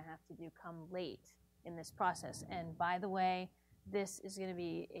Koreans are going to have to do come late in this process. And by the way, this is going to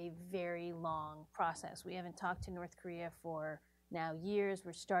be a very long process. We haven't talked to North Korea for now years.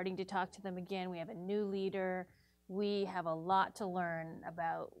 We're starting to talk to them again. We have a new leader. We have a lot to learn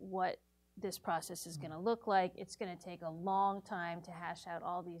about what this process is going to look like. It's going to take a long time to hash out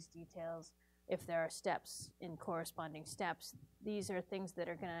all these details. If there are steps in corresponding steps, these are things that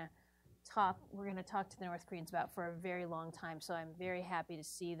we're going to talk to the North Koreans about for a very long time. So I'm very happy to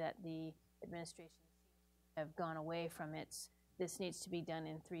see that the administration have gone away from this needs to be done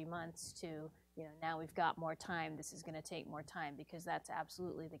in 3 months to, now we've got more time, this is going to take more time, because that's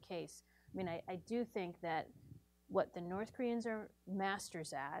absolutely the case. I mean, I do think that what the North Koreans are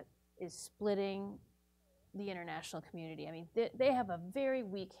masters at is splitting the international community. I mean, they have a very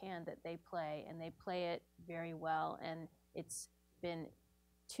weak hand that they play, and they play it very well, and it's been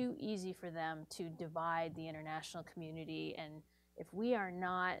too easy for them to divide the international community. And if we are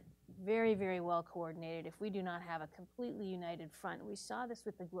not very, very well coordinated, if we do not have a completely united front, we saw this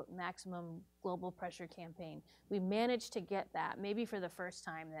with the maximum global pressure campaign. We managed to get that, maybe for the first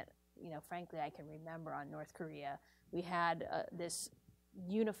time that, frankly, I can remember on North Korea. We had this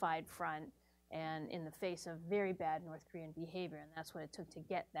unified front, and in the face of very bad North Korean behavior, and that's what it took to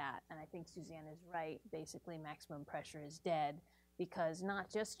get that. And I think Suzanne is right. Basically, maximum pressure is dead, because not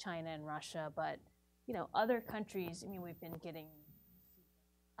just China and Russia, but other countries. I mean, we've been getting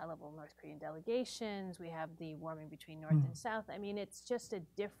high-level North Korean delegations. We have the warming between North and South. I mean, it's just a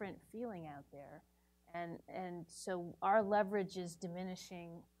different feeling out there, and so our leverage is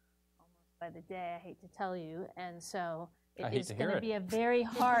diminishing almost by the day. I hate to tell you, and so. It is going to be a very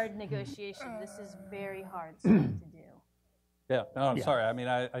hard negotiation. This is very hard stuff to do. Yeah, no, I'm sorry. I mean,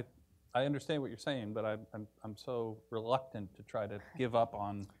 I understand what you're saying, but I'm so reluctant to try to give up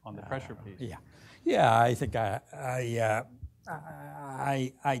on the pressure piece. I think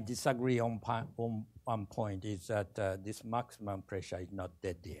I disagree on one point, is that this maximum pressure is not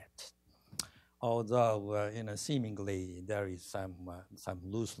dead yet. Although seemingly there is some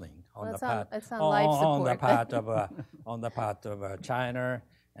loosening on the part of China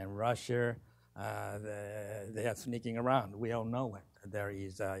and Russia. They are sneaking around. We all know it. There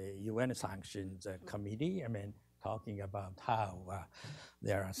is a UN sanctions committee. I mean, talking about how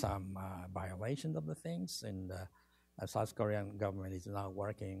there are some violations of the things, and the South Korean government is now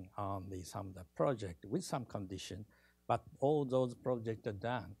working on some of the project with some condition. But all those projects are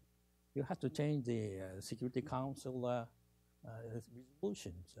done. You have to change the Security Council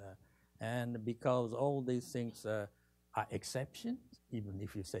resolutions. And because all these things are exceptions, even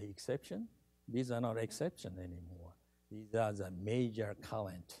if you say exception, these are not exceptions anymore. These are the major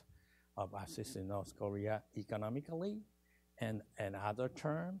current of assisting North Korea economically and other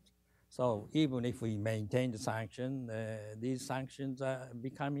terms. So even if we maintain the sanction, these sanctions are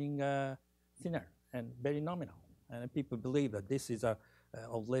becoming thinner and very nominal. And people believe that this is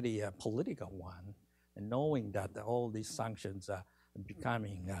already a political one, and knowing that all these sanctions are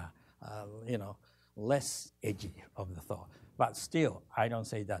becoming, less edgy of the thought. But still, I don't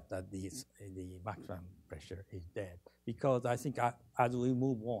say that the maximum pressure is dead, because I think as we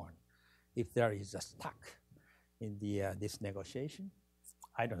move on, if there is a stuck in this negotiation,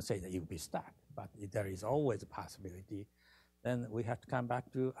 I don't say that it will be stuck, but if there is always a possibility, then we have to come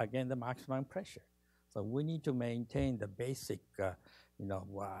back to, again, the maximum pressure. So we need to maintain the basic,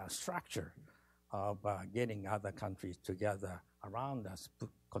 structure of getting other countries together around us,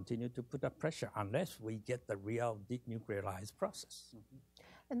 continue to put up pressure unless we get the real denuclearized process. Mm-hmm.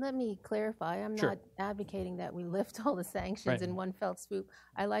 And let me clarify, I'm Sure. not advocating that we lift all the sanctions in one fell swoop.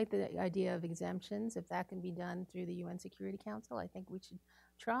 I like the idea of exemptions. If that can be done through the UN Security Council, I think we should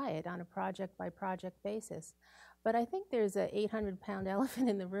try it on a project-by-project basis. But I think there's an 800-pound elephant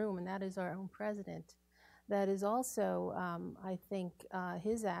in the room, and that is our own president. That is also, I think,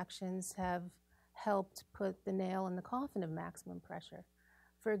 his actions have helped put the nail in the coffin of maximum pressure.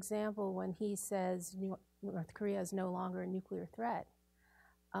 For example, when he says North Korea is no longer a nuclear threat,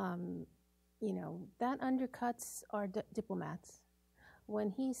 that undercuts our diplomats. When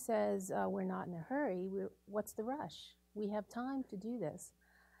he says we're not in a hurry, what's the rush? We have time to do this.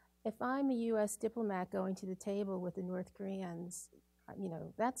 If I'm a U.S. diplomat going to the table with the North Koreans,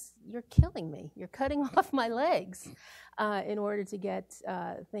 you're killing me. You're cutting off my legs in order to get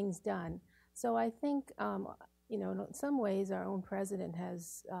things done. So I think, in some ways, our own president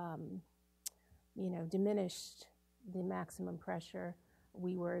has, diminished the maximum pressure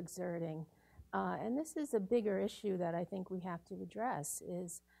we were exerting. And this is a bigger issue that I think we have to address,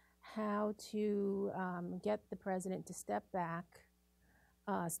 is how to get the president to step back,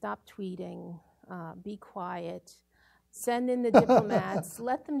 stop tweeting, be quiet, send in the diplomats,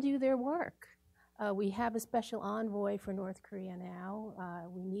 let them do their work. We have a special envoy for North Korea now.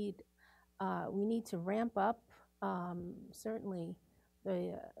 We need to ramp up, certainly,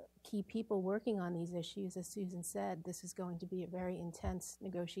 the key people working on these issues. As Susan said, this is going to be a very intense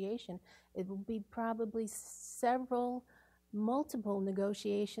negotiation. It will be probably multiple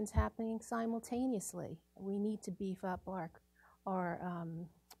negotiations happening simultaneously. We need to beef up our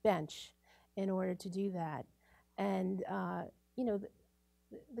bench in order to do that. And,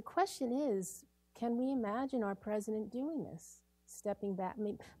 the question is, can we imagine our president doing this, stepping back?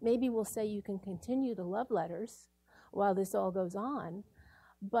 Maybe we'll say you can continue the love letters while this all goes on,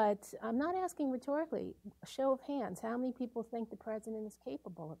 but I'm not asking rhetorically. A show of hands, how many people think the president is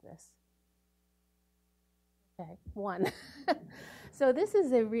capable of this? Okay, one. So this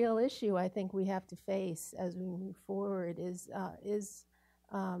is a real issue I think we have to face as we move forward, is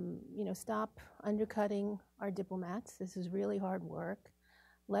stop undercutting our diplomats. This is really hard work.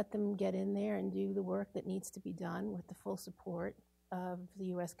 Let them get in there and do the work that needs to be done with the full support of the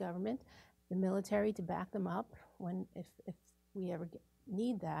U.S. government, the military to back them up if we ever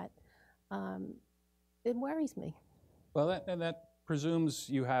need that. It worries me. Well, that presumes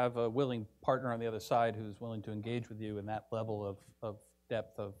you have a willing partner on the other side who's willing to engage with you in that level of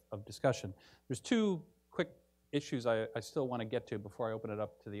depth of discussion. There's two quick issues I still want to get to before I open it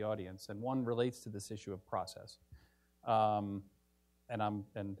up to the audience, and one relates to this issue of process. And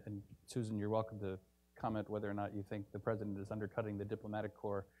Susan, you're welcome to comment whether or not you think the president is undercutting the diplomatic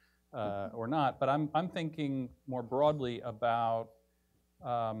corps or not. But I'm thinking more broadly about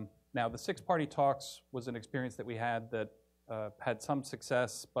now the six-party talks was an experience that we had that had some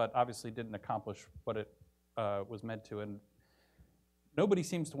success, but obviously didn't accomplish what it was meant to. And nobody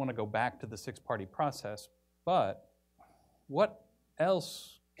seems to want to go back to the six-party process. But what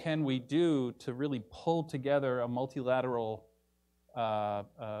else can we do to really pull together a multilateral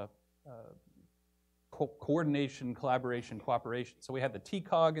coordination, collaboration, cooperation? So we had the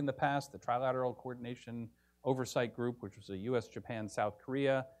TCOG in the past, the Trilateral Coordination Oversight Group, which was a US, Japan, South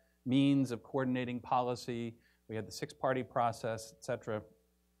Korea means of coordinating policy. We had the six-party process, et cetera,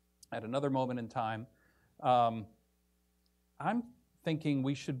 at another moment in time. I'm thinking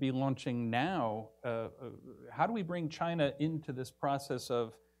we should be launching now. How do we bring China into this process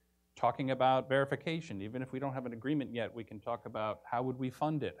of talking about verification? Even if we don't have an agreement yet, we can talk about how would we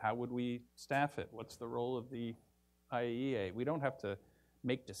fund it? How would we staff it? What's the role of the IAEA? We don't have to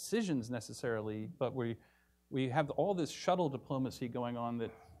make decisions necessarily, but we have all this shuttle diplomacy going on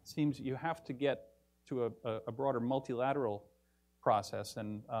that seems you have to get to a broader multilateral process.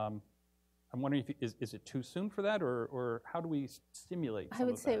 And I'm wondering, is it too soon for that, or how do we stimulate some I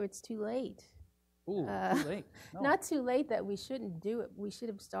would of say that? it's too late. Ooh, too late. No. Not too late that we shouldn't do it. We should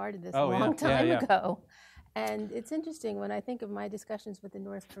have started this Oh, a yeah, long time yeah. ago. And it's interesting when I think of my discussions with the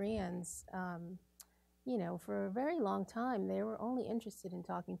North Koreans, for a very long time, they were only interested in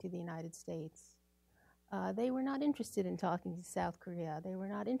talking to the United States. They were not interested in talking to South Korea. They were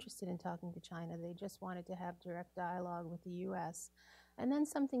not interested in talking to China. They just wanted to have direct dialogue with the U.S. And then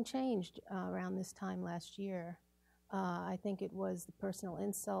something changed around this time last year. I think it was the personal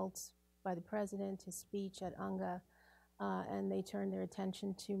insults by the president, his speech at UNGA, and they turned their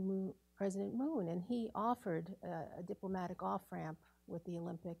attention to President Moon, and he offered a diplomatic off-ramp with the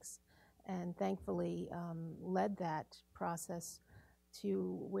Olympics, and thankfully led that process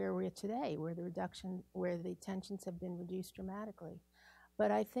to where we're today, where the tensions have been reduced dramatically.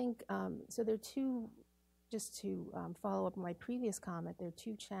 But I think, so there are two, just to follow up on my previous comment, there are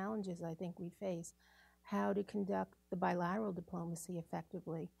two challenges I think we face: how to conduct the bilateral diplomacy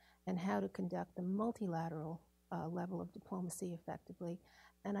effectively, and how to conduct the multilateral level of diplomacy effectively.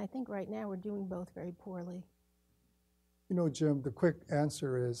 And I think right now we're doing both very poorly. You know, Jim, the quick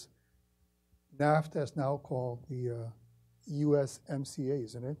answer is NAFTA is now called the USMCA,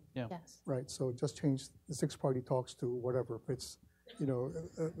 isn't it? Yeah. Yes. Right, so just change the six-party talks to whatever fits, you know,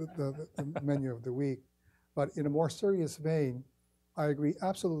 the menu of the week. But in a more serious vein, I agree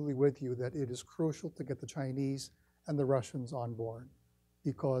absolutely with you that it is crucial to get the Chinese and the Russians on board,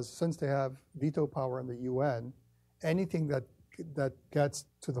 because since they have veto power in the UN, anything that gets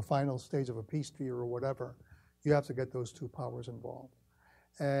to the final stage of a peace treaty or whatever, you have to get those two powers involved.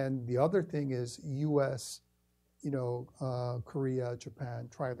 And the other thing is US, you know, Korea, Japan,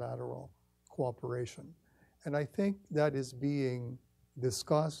 trilateral cooperation. And I think that is being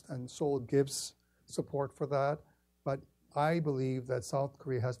discussed, and Seoul gives support for that. But I believe that South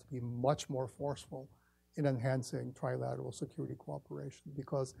Korea has to be much more forceful in enhancing trilateral security cooperation,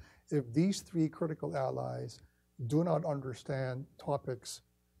 because if these three critical allies do not understand topics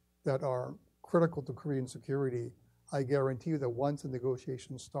that are critical to Korean security, I guarantee you that once the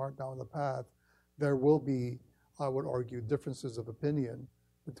negotiations start down the path, there will be, I would argue, differences of opinion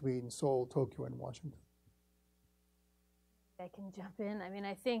between Seoul, Tokyo, and Washington. I can jump in. I mean,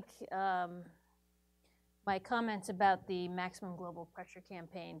 I think my comments about the maximum global pressure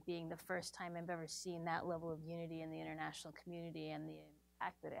campaign being the first time I've ever seen that level of unity in the international community, and the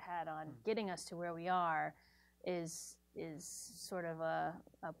impact that it had on getting us to where we are, is sort of a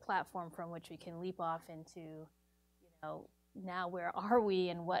platform from which we can leap off into, you know, now where are we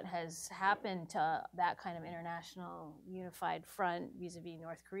and what has happened to that kind of international unified front vis-a-vis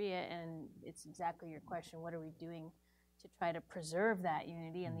North Korea. And it's exactly your question: what are we doing to try to preserve that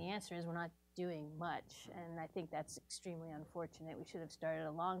unity? And the answer is we're not doing much, and I think that's extremely unfortunate. We should have started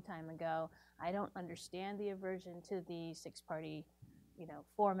a long time ago. I don't understand the aversion to the six-party, you know,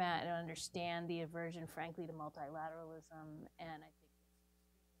 format. I don't understand the aversion, frankly, to multilateralism, and I think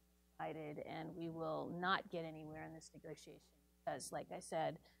it's excited, and we will not get anywhere in this negotiation because, like I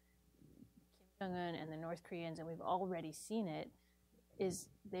said, Kim Jong-un and the North Koreans, and we've already seen it, is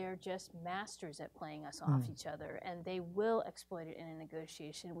they're just masters at playing us off each other, and they will exploit it in a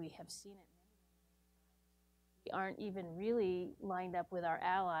negotiation. We have seen it. We aren't even really lined up with our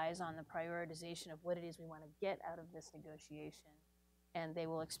allies on the prioritization of what it is we want to get out of this negotiation. And they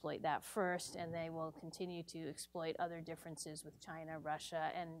will exploit that first, and they will continue to exploit other differences with China,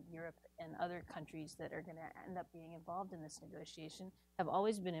 Russia, and Europe, and other countries that are going to end up being involved in this negotiation, have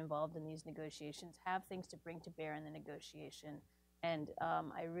always been involved in these negotiations, have things to bring to bear in the negotiation. And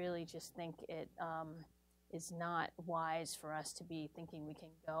I really just think it is not wise for us to be thinking we can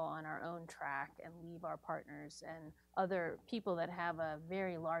go on our own track and leave our partners and other people that have a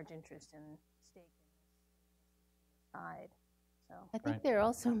very large interest and stake in this side. So I think they're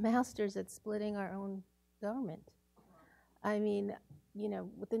also masters at splitting our own government. I mean, you know,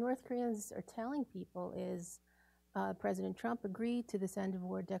 what the North Koreans are telling people is President Trump agreed to this end of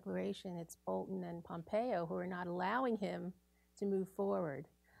war declaration. It's Bolton and Pompeo who are not allowing him to move forward.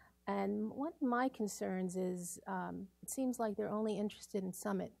 And one of my concerns is it seems like they're only interested in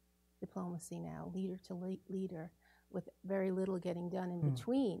summit diplomacy now, leader to leader, with very little getting done in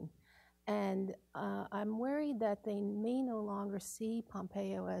between. And I'm worried that they may no longer see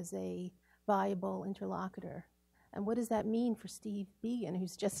Pompeo as a viable interlocutor. And what does that mean for Steve Biegun,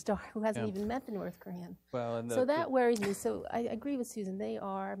 who hasn't even met the North Korean? Well, and so that worries me. So I agree with Susan. They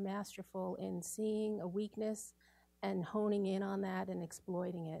are masterful in seeing a weakness and honing in on that and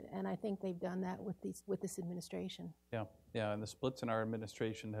exploiting it. And I think they've done that with this administration. Yeah, and the splits in our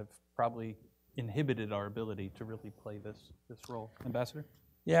administration have probably inhibited our ability to really play this role. Ambassador?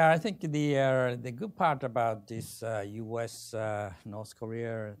 Yeah, I think the good part about this U.S. North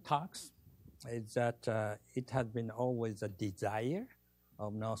Korea talks is that it has been always a desire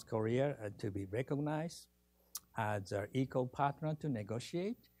of North Korea to be recognized as an equal partner to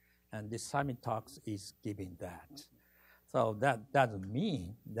negotiate, and this summit talks is giving that. So that doesn't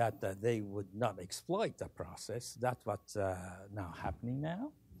mean that they would not exploit the process. That's what's now happening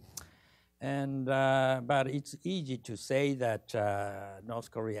now. And but it's easy to say that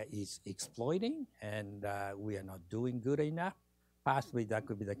North Korea is exploiting and we are not doing good enough. Possibly that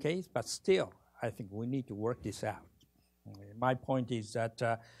could be the case, but still, I think we need to work this out. My point is that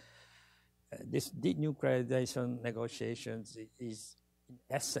this denuclearization negotiations is, in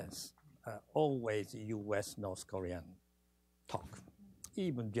essence, always U.S.-North Korean talk.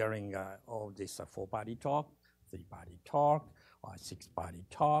 Even during all this four-party talk, three-party talk, or six-party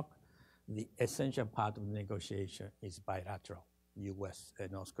talk, the essential part of the negotiation is bilateral, U.S.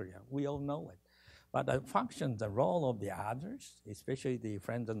 and North Korea. We all know it. But the role of the others, especially the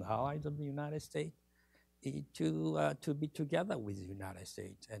friends and allies of the United States, is to be together with the United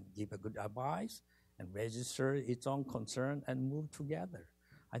States and give a good advice and register its own concern and move together.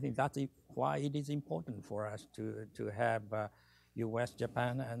 I think that's why it is important for us to have U.S.,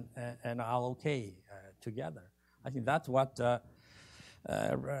 Japan, and ROK together. I think that's what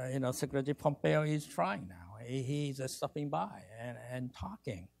Secretary Pompeo is trying now. He's stopping by and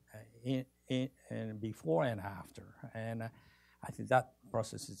talking in before and after, and I think that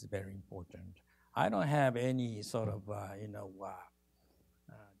process is very important. I don't have any sort of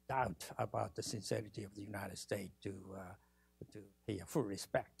doubt about the sincerity of the United States to pay a full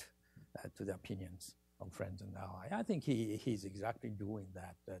respect to the opinions of friends and allies. I think he's exactly doing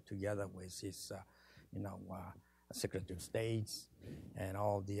that together with his Secretary of State and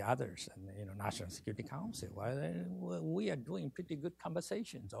all the others, and National Security Council. We are doing pretty good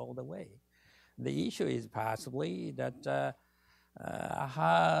conversations all the way. The issue is possibly that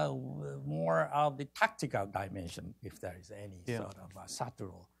how more of the tactical dimension, if there is any sort of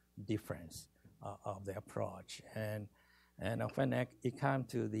subtle difference of the approach. And when it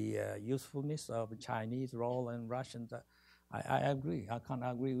comes to the usefulness of Chinese role and Russians, I agree. I can't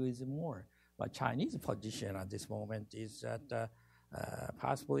agree with more. But Chinese position at this moment is that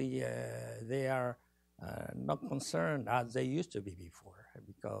possibly they are not concerned as they used to be before,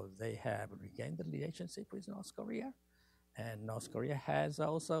 because they have regained the relationship with North Korea. And North Korea has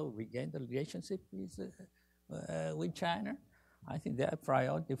also regained the relationship with China. I think their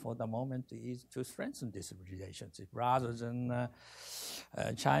priority for the moment is to strengthen this relationship rather than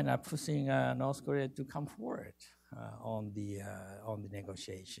China pushing North Korea to come forward on the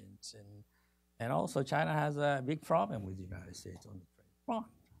negotiations. And also China has a big problem with the United States on the trade front.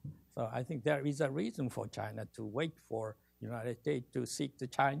 So I think there is a reason for China to wait for the United States to seek the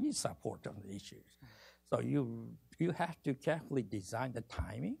Chinese support on the issues. So you have to carefully design the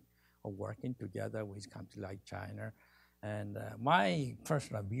timing of working together with countries like China. And my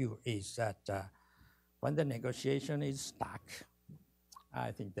personal view is that when the negotiation is stuck,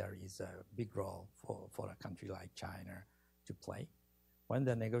 I think there is a big role for a country like China to play. When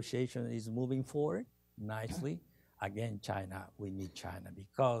the negotiation is moving forward nicely, again, China, we need China,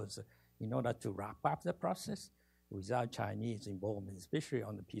 because in order to wrap up the process, without Chinese involvement, especially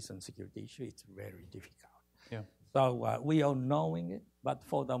on the peace and security issue, it's very difficult. Yeah. So we are knowing it, but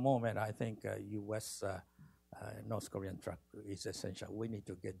for the moment, I think U.S. North Korean track is essential. We need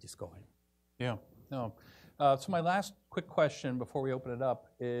to get this going. Yeah. No. So my last quick question before we open it up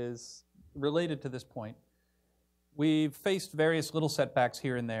is related to this point. We've faced various little setbacks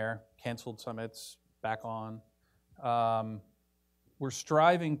here and there, canceled summits, back on. We're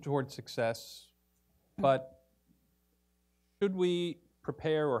striving toward success, but should we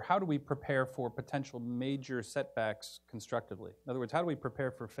prepare, or how do we prepare for potential major setbacks constructively? In other words, how do we prepare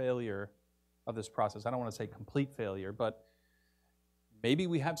for failure of this process? I don't want to say complete failure, but maybe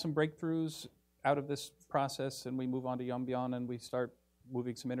we have some breakthroughs out of this process and we move on to Yongbyon and we start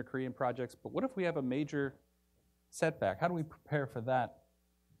moving some inter-Korean projects. But what if we have a major setback? How do we prepare for that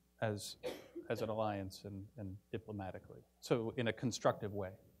as an alliance and diplomatically? So in a constructive way.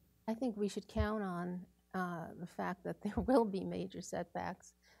 I think we should count on the fact that there will be major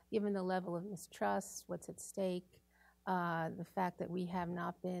setbacks, given the level of mistrust, what's at stake, the fact that we have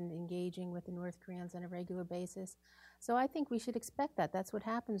not been engaging with the North Koreans on a regular basis. So I think we should expect that. That's what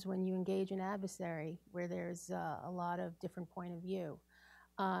happens when you engage an adversary where there's a lot of different point of view.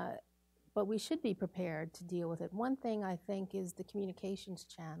 But we should be prepared to deal with it. One thing I think is the communications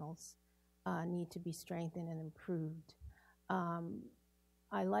channels need to be strengthened and improved.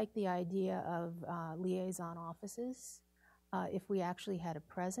 I like the idea of liaison offices. If we actually had a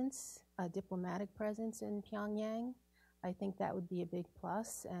presence, a diplomatic presence in Pyongyang, I think that would be a big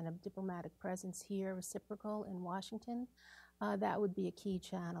plus, and a diplomatic presence here, reciprocal in Washington, that would be a key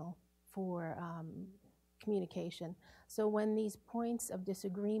channel for communication. So when these points of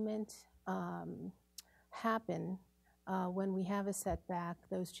disagreement happen, when we have a setback,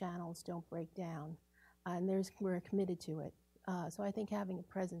 those channels don't break down, and we're committed to it. So I think having a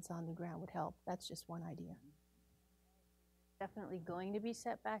presence on the ground would help. That's just one idea. Definitely going to be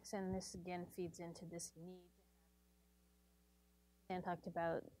setbacks, and this again feeds into this need. Dan talked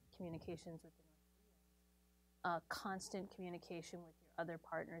about communications with constant communication with your other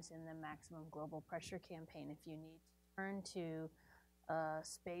partners in the Maximum Global Pressure campaign. If you need to turn to a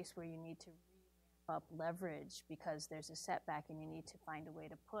space where you need to ramp up leverage because there's a setback and you need to find a way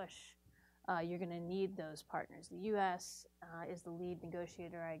to push, you're going to need those partners. The U.S. Is the lead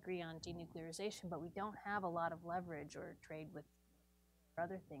negotiator, I agree, on denuclearization, but we don't have a lot of leverage or trade with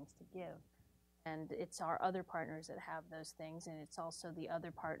other things to give. And it's our other partners that have those things, and it's also the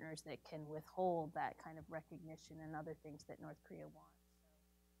other partners that can withhold that kind of recognition and other things that North Korea wants.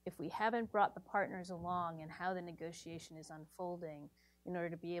 If we haven't brought the partners along and how the negotiation is unfolding in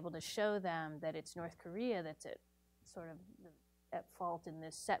order to be able to show them that it's North Korea that's at sort of at fault in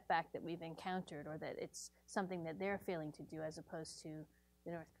this setback that we've encountered, or that it's something that they're failing to do as opposed to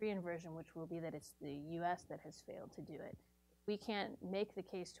the North Korean version, which will be that it's the U.S. that has failed to do it. We can't make the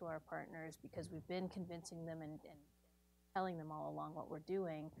case to our partners because we've been convincing them and telling them all along what we're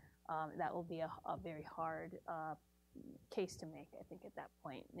doing. That will be a very hard case to make, I think, at that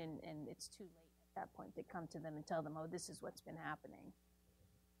point. And it's too late at that point to come to them and tell them, oh, this is what's been happening.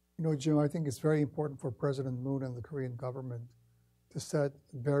 You know, Jim, I think it's very important for President Moon and the Korean government to set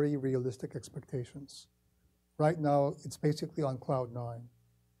very realistic expectations. Right now, it's basically on cloud 9.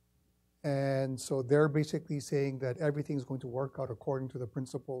 And so they're basically saying that everything's going to work out according to the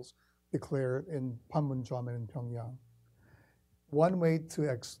principles declared in Panmunjom and in Pyongyang. One way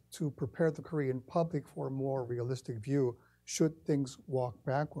to prepare the Korean public for a more realistic view, should things walk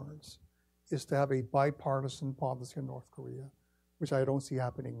backwards, is to have a bipartisan policy in North Korea, which I don't see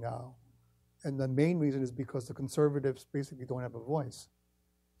happening now. And the main reason is because the conservatives basically don't have a voice.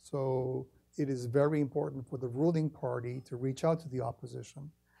 So it is very important for the ruling party to reach out to the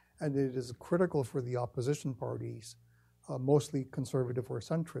opposition. And it is critical for the opposition parties, mostly conservative or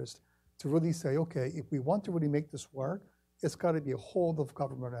centrist, to really say, okay, if we want to really make this work, it's got to be a whole of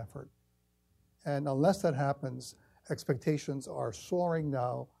government effort. And unless that happens, expectations are soaring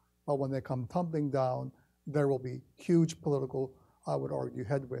now, but when they come tumbling down, there will be huge political, I would argue,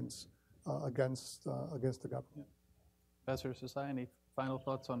 headwinds against the government. Professor Sasai, any final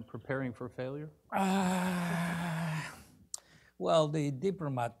thoughts on preparing for failure? Well, the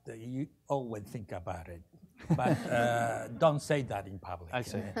diplomat, you always think about it, but don't say that in public. I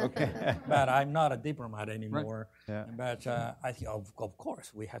see, okay. But I'm not a diplomat anymore. Right. Yeah. But I think, of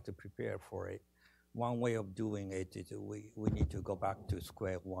course, we have to prepare for it. One way of doing it is we need to go back to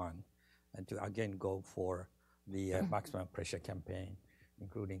square one and to again go for the maximum pressure campaign,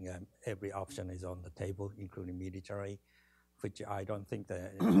 including every option is on the table, including military, which I don't think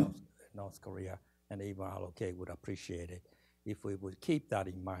that North Korea and even ROK would appreciate it. If we would keep that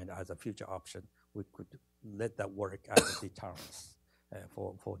in mind as a future option, we could let that work as a deterrence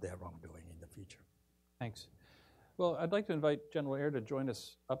for their wrongdoing in the future. Thanks. Well, I'd like to invite General Ayer to join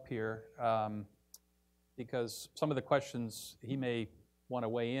us up here because some of the questions he may want to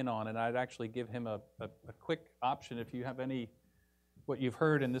weigh in on, and I'd actually give him a quick option if you have what you've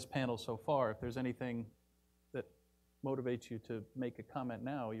heard in this panel so far. If there's anything that motivates you to make a comment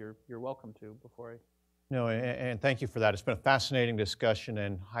now, you're welcome to before I... No, and thank you for that. It's been a fascinating discussion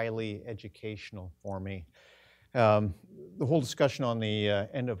and highly educational for me. The whole discussion on the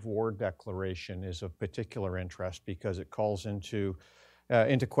end of war declaration is of particular interest because it calls into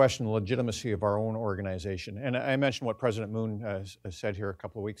question the legitimacy of our own organization. And I mentioned what President Moon said here a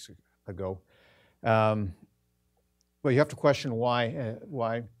couple of weeks ago. But you have to question why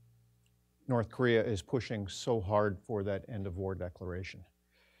North Korea is pushing so hard for that end of war declaration.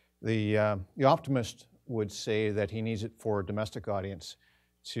 The optimist would say that he needs it for a domestic audience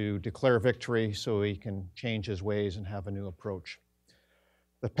to declare victory so he can change his ways and have a new approach.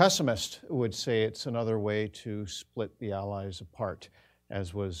 The pessimist would say it's another way to split the Allies apart.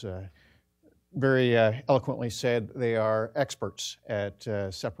 As was very eloquently said, they are experts at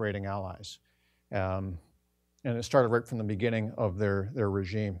separating allies. And it started right from the beginning of their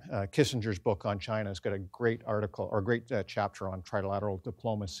regime. Kissinger's book on China has got a great article, or a great chapter on trilateral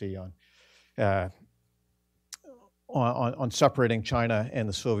diplomacy, on separating China and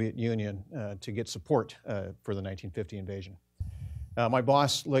the Soviet Union to get support for the 1950 invasion. My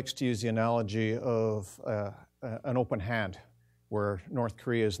boss likes to use the analogy of an open hand, where North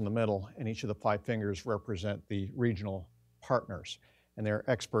Korea is in the middle and each of the 5 fingers represent the regional partners. And they're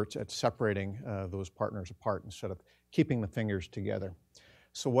experts at separating those partners apart instead of keeping the fingers together.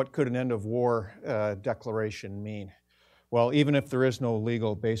 So what could an end of war declaration mean? Well, even if there is no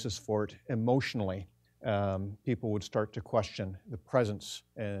legal basis for it, emotionally, people would start to question the presence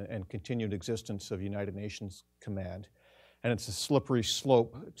and continued existence of United Nations Command. And it's a slippery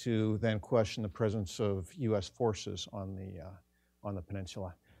slope to then question the presence of U.S. forces on the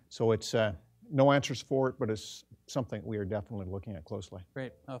peninsula. So it's no answers for it, but it's something we are definitely looking at closely.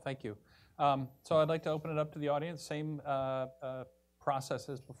 Great. Oh, thank you. So I'd like to open it up to the audience. Same process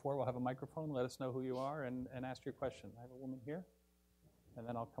as before. We'll have a microphone. Let us know who you are and ask your question. I have a woman here, and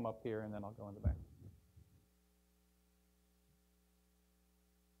then I'll come up here, and then I'll go in the back.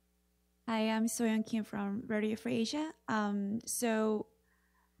 Hi, I'm Soyoung Kim from Radio Free Asia. So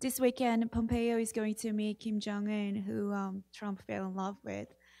this weekend, Pompeo is going to meet Kim Jong-un, who Trump fell in love with.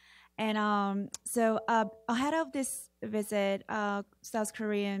 And so ahead of this visit, South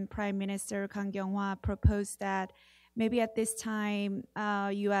Korean Prime Minister Kang Kyung-hwa proposed that maybe at this time,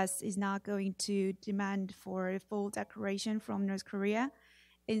 U.S. is not going to demand for a full declaration from North Korea.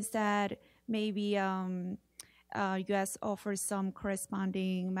 Instead, maybe U.S. offers some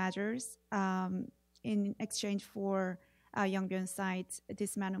corresponding measures in exchange for Yongbyon site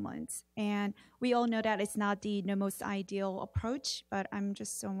dismantlement. And we all know that it's not the most ideal approach, but I'm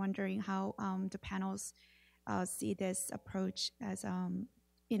just so wondering how the panels see this approach as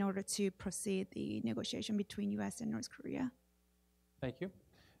in order to proceed the negotiation between U.S. and North Korea. Thank you.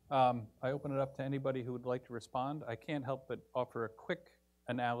 I open it up to anybody who would like to respond. I can't help but offer a quick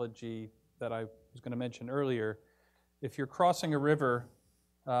analogy that I was going to mention earlier. If you're crossing a river,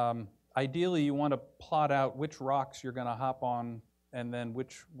 ideally you want to plot out which rocks you're going to hop on and then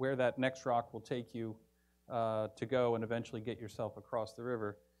where that next rock will take you to go and eventually get yourself across the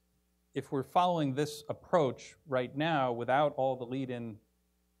river. If we're following this approach right now without all the lead-in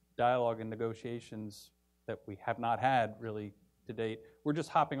dialogue and negotiations that we have not had really to date, we're just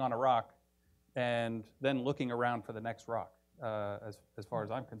hopping on a rock and then looking around for the next rock, as far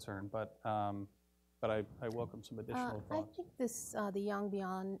as I'm concerned. But I welcome some additional thoughts. I think this the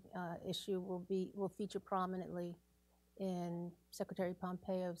Yongbyon issue will feature prominently in Secretary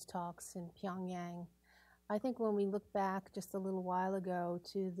Pompeo's talks in Pyongyang. I think when we look back just a little while ago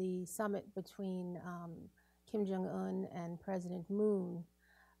to the summit between Kim Jong-un and President Moon,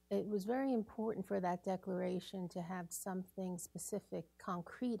 it was very important for that declaration to have something specific,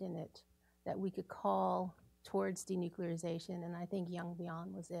 concrete in it that we could call towards denuclearization, and I think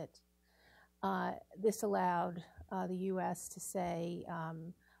Yongbyon was it. This allowed the U.S. to say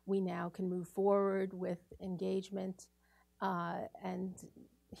we now can move forward with engagement, and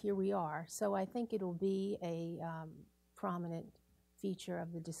here we are. So I think it'll be a prominent feature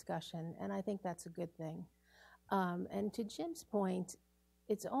of the discussion, and I think that's a good thing. And to Jim's point,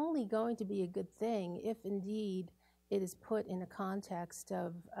 it's only going to be a good thing if indeed it is put in a context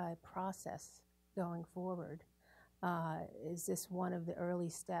of a process going forward. Is this one of the early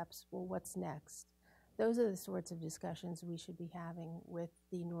steps? Well, what's next? Those are the sorts of discussions we should be having with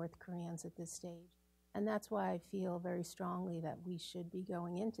the North Koreans at this stage. And that's why I feel very strongly that we should be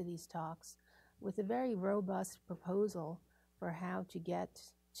going into these talks with a very robust proposal for how to get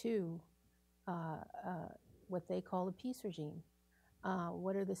to what they call a peace regime.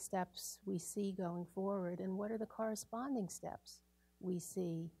 What are the steps we see going forward, and what are the corresponding steps we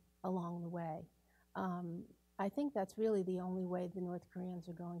see along the way? I think that's really the only way the North Koreans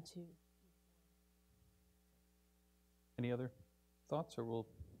are going to. Any other thoughts, or we'll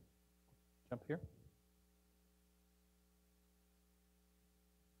jump here?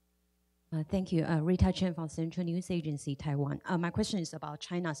 Thank you. Rita Chen from Central News Agency, Taiwan. My question is about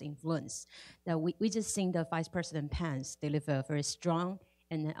China's influence. That we just seen the Vice President Pence deliver a very strong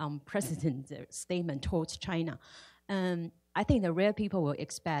and unprecedented statement towards China. I think the real people will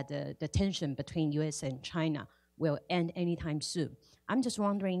expect the tension between U.S. and China will end anytime soon. I'm just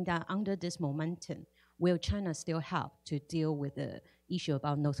wondering that under this momentum, will China still help to deal with the issue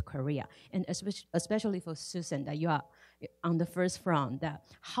about North Korea? And especially for Susan, that you are on the first front, that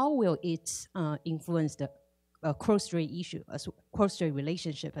how will it influence the cross-strait issue, cross-strait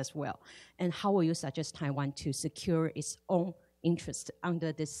relationship as well? And how will you suggest Taiwan to secure its own interest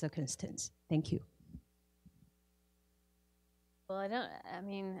under this circumstance? Thank you. Well,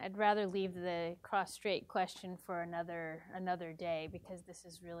 I'd rather leave the cross-strait question for another day, because this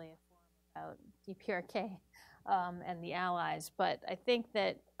is really a forum about DPRK and the allies. But I think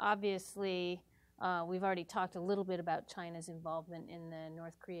that obviously we've already talked a little bit about China's involvement in the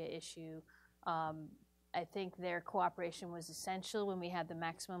North Korea issue. I think their cooperation was essential when we had the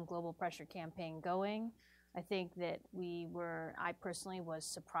maximum global pressure campaign going. I think that I personally was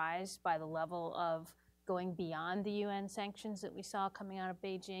surprised by the level of going beyond the UN sanctions that we saw coming out of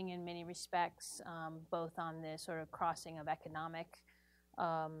Beijing in many respects, both on the sort of crossing of economic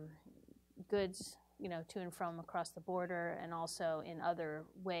goods, to and from across the border, and also in other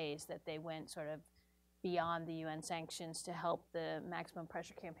ways that they went sort of beyond the UN sanctions to help the maximum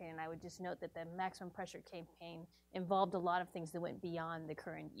pressure campaign. And I would just note that the maximum pressure campaign involved a lot of things that went beyond the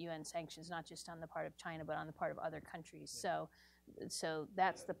current UN sanctions, not just on the part of China, but on the part of other countries. So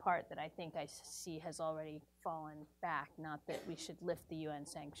that's the part that I think I see has already fallen back. Not that we should lift the UN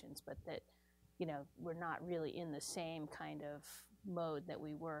sanctions, but that, we're not really in the same kind of mode that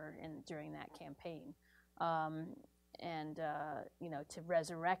we were in during that campaign. To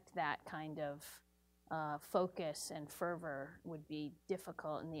resurrect that kind of focus and fervor would be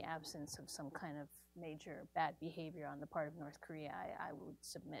difficult in the absence of some kind of major bad behavior on the part of North Korea, I would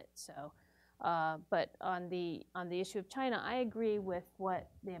submit. So, but on the issue of China, I agree with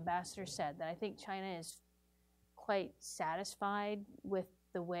what the ambassador said, that I think China is quite satisfied with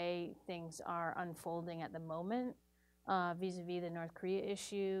the way things are unfolding at the moment vis-a-vis the North Korea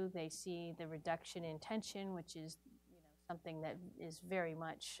issue. They see the reduction in tension, which is something that is very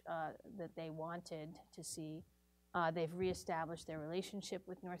much that they wanted to see. They've reestablished their relationship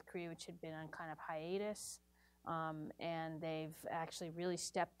with North Korea, which had been on kind of hiatus. And they've actually really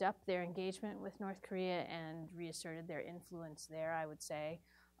stepped up their engagement with North Korea and reasserted their influence there, I would say.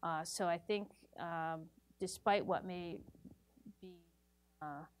 So I think despite what may be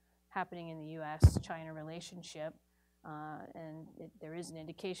happening in the U.S.-China relationship, and there is an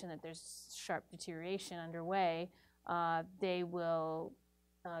indication that there's sharp deterioration underway, they will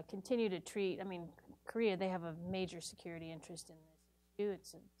continue to treat, Korea, they have a major security interest in this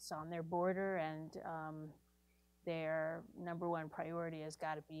issue. It's on their border, and their number one priority has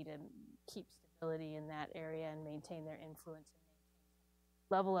got to be to keep stability in that area and maintain their influence and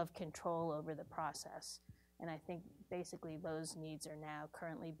maintain level of control over the process. And I think basically those needs are now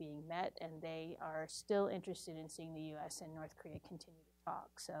currently being met, and they are still interested in seeing the U.S. and North Korea continue to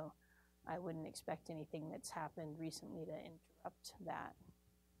talk. So I wouldn't expect anything that's happened recently to interrupt that.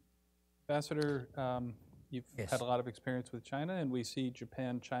 Ambassador, you've Yes. had a lot of experience with China, and we see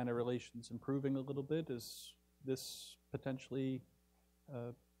Japan-China relations improving a little bit. Is this potentially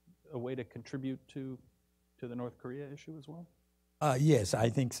a way to contribute to the North Korea issue as well? Yes, I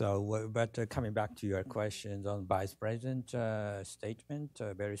think so. But coming back to your questions on Vice President statement,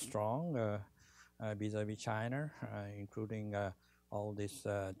 very strong vis-a-vis China, including all these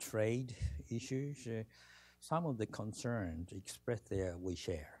trade issues. Some of the concerns expressed there we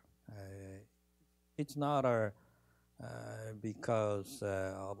share. It's not because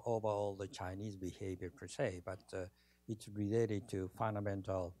of overall the Chinese behavior per se, but it's related to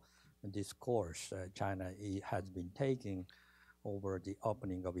fundamental discourse China has been taking over the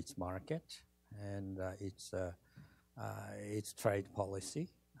opening of its market and its trade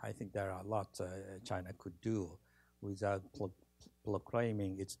policy. I think there are a lot China could do without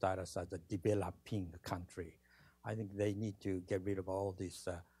proclaiming its status as a developing country. I think they need to get rid of all this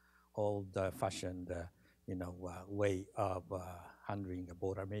old-fashioned, way of handling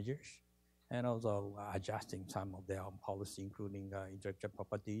border measures, and also adjusting some of their own policy, including intellectual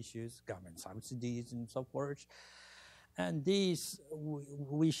property issues, government subsidies, and so forth. And these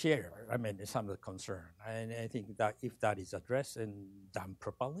we share. Some of the concern, and I think that if that is addressed and done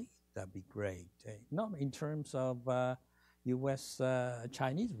properly, that'd be great. Not in terms of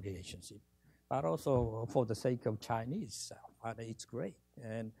U.S.-Chinese relationship, but also for the sake of Chinese. It's great.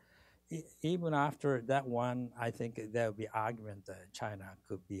 And even after that one, I think there will be argument that China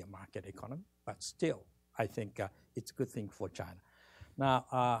could be a market economy, but still, I think it's a good thing for China. Now,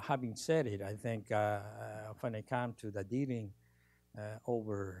 having said it, I think when it comes to the dealing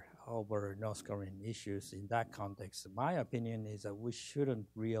over North Korean issues in that context, my opinion is that we shouldn't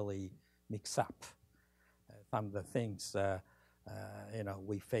really mix up some of the things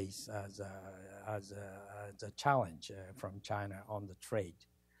we face as a challenge from China on the trade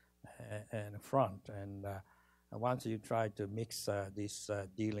and front. And once you try to mix this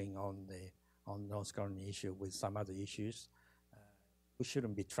dealing on North Korean issue with some other issues, we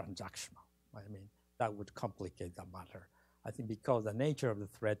shouldn't be transactional. That would complicate the matter. I think because the nature of the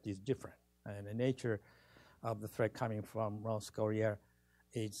threat is different, and the nature of the threat coming from North Korea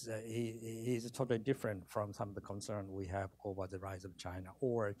is totally different from some of the concern we have over the rise of China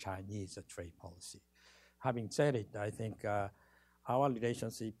or Chinese trade policy. Having said it, I think our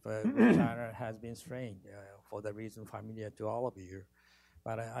relationship with China has been strained for the reason familiar to all of you.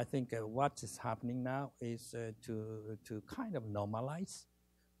 But I think what is happening now is to kind of normalize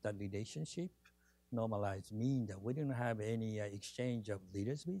the relationship. Normalize means that we don't have any exchange of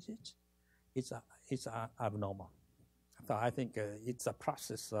leaders' visits. it's abnormal. So I think it's a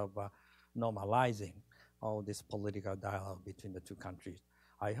process of normalizing all this political dialogue between the two countries.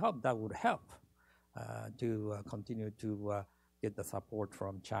 I hope that would help to continue to get the support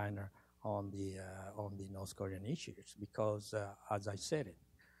from China on the North Korean issues, because as I said it,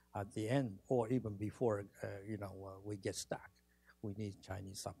 at the end or even before we get stuck, we need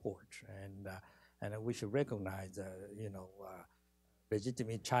Chinese support, and we should recognize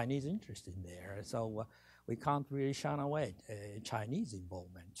legitimate Chinese interest in there. So we can't really shun away Chinese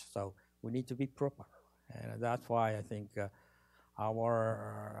involvement. So we need to be proper, and that's why I think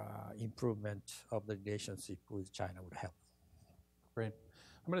our improvement of the relationship with China would help. Great.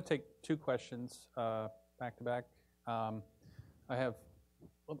 I'm going to take two questions back to back.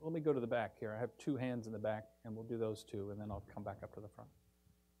 Let me go to the back here. I have two hands in the back, and we'll do those two, and then I'll come back up to the front.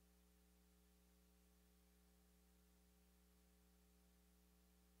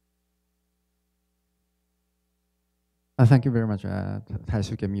 Thank you very much,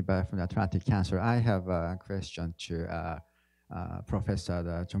 Taisuke Mibai from the Atlantic Council. I have a question to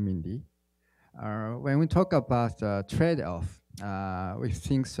Professor Jong-min Lee. When we talk about trade-off, we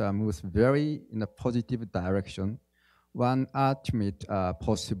think moves very in a positive direction. One ultimate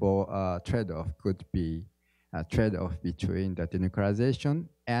possible trade-off could be a trade-off between the denuclearization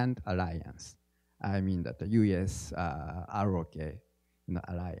and alliance. I mean that the U.S. ROK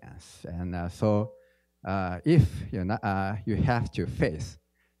alliance, and so. If you have to face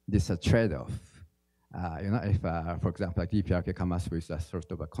this trade-off, if, for example, DPRK comes up with a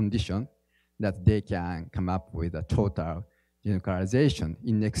sort of a condition that they can come up with a total denuclearization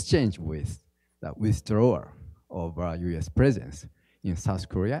in exchange with the withdrawal of U.S. presence in South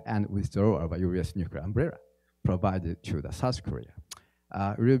Korea and withdrawal of a U.S. nuclear umbrella provided to the South Korea.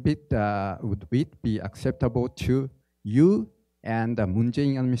 Would it be acceptable to you and the Moon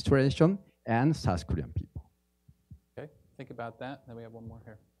Jae-in administration and South Korean people? Okay, think about that. Then we have one more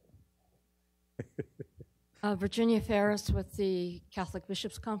here. Virginia Ferris with the Catholic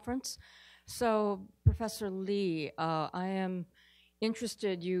Bishops Conference. So, Professor Lee, I am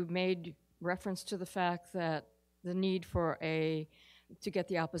interested, you made reference to the fact that the need for to get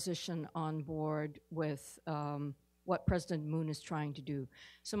the opposition on board with what President Moon is trying to do.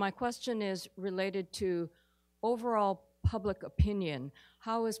 So my question is related to overall public opinion.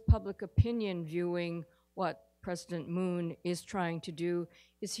 How is public opinion viewing what President Moon is trying to do?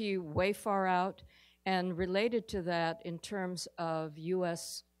 Is he way far out? And related to that, in terms of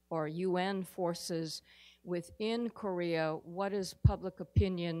U.S. or UN forces within Korea, what is public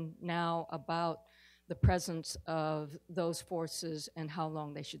opinion now about the presence of those forces and how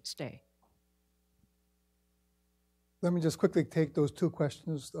long they should stay? Let me just quickly take those two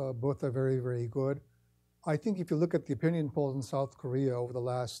questions. Both are very, very good. I think if you look at the opinion polls in South Korea over the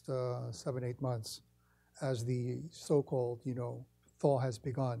last 7-8 months, as the so-called, thaw has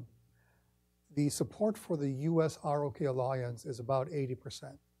begun, the support for the U.S. ROK alliance is about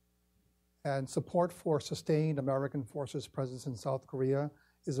 80%. And support for sustained American forces presence in South Korea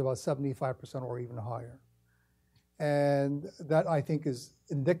is about 75% or even higher. And that, I think, is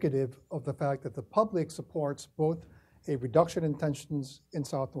indicative of the fact that the public supports both a reduction in tensions in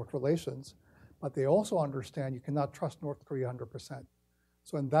South-North relations, but they also understand you cannot trust North Korea 100%.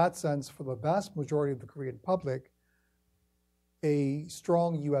 So in that sense, for the vast majority of the Korean public, a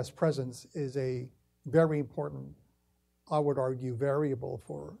strong U.S. presence is a very important, I would argue, variable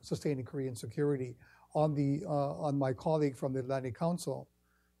for sustaining Korean security. On my colleague from the Atlantic Council,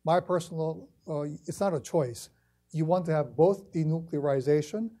 my personal, it's not a choice. You want to have both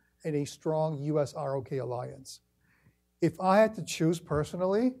denuclearization and a strong U.S. ROK alliance. If I had to choose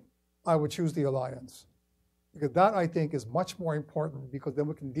personally, I would choose the alliance. Because that, I think, is much more important, because then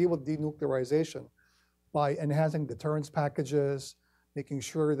we can deal with denuclearization by enhancing deterrence packages, making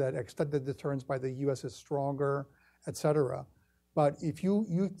sure that extended deterrence by the U.S. is stronger, et cetera. But if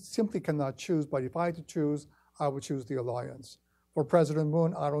you simply cannot choose, but if I had to choose, I would choose the alliance. For President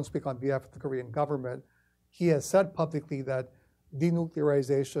Moon, I don't speak on behalf of the Korean government. He has said publicly that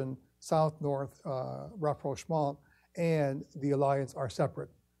denuclearization, South-North rapprochement, and the alliance are separate.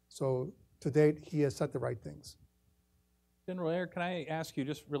 So to date, he has said the right things. General Ayer, can I ask you,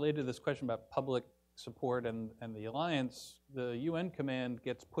 just related to this question about public support and the alliance, the UN command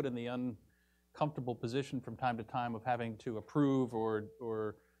gets put in the uncomfortable position from time to time of having to approve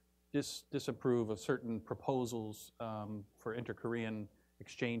or disapprove of certain proposals for inter-Korean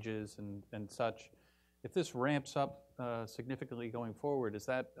exchanges and such. If this ramps up significantly going forward, is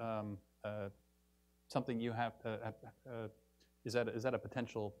that something you have, is that a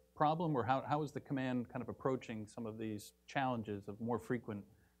potential problem, or how is the command kind of approaching some of these challenges of more frequent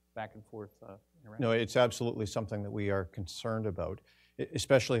back and forth interaction? No, it's absolutely something that we are concerned about,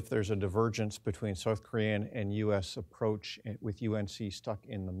 especially if there's a divergence between South Korean and U.S. approach with UNC stuck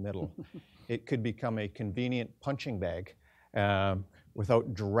in the middle. It could become a convenient punching bag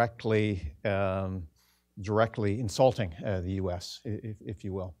without directly insulting the U.S., if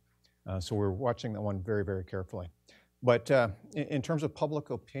you will. So we're watching that one very, very carefully. But in terms of public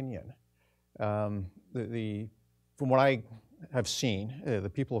opinion, from what I have seen, the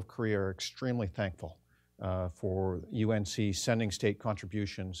people of Korea are extremely thankful for UNC sending state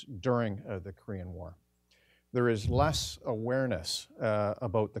contributions during the Korean War. There is less awareness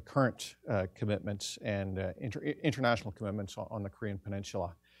about the current commitments and international commitments on the Korean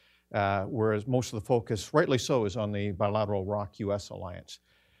Peninsula, whereas most of the focus, rightly so, is on the bilateral ROK-US alliance.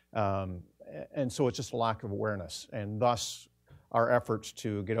 And so it's just a lack of awareness, and thus our efforts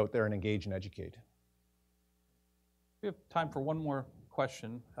to get out there and engage and educate. We have time for one more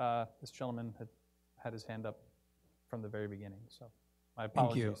question. This gentleman had his hand up from the very beginning, so my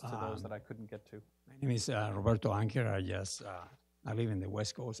apologies to those that I couldn't get to. My name is Roberto Anker. I live in the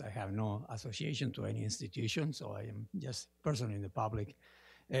West Coast. I have no association to any institution, so I am just a person in the public.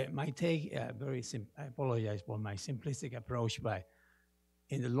 My take, I apologize for my simplistic approach, but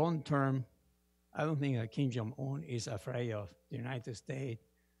in the long term, I don't think that Kim Jong-un is afraid of the United States,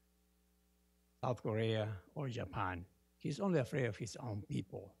 South Korea, or Japan. He's only afraid of his own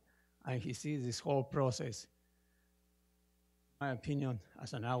people. And he sees this whole process, in my opinion,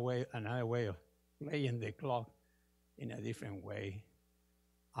 as another way of playing the clock in a different way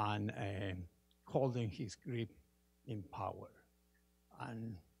and holding his grip in power.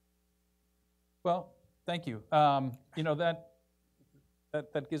 And well, thank you. You know,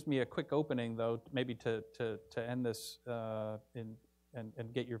 that gives me a quick opening, though, maybe to end this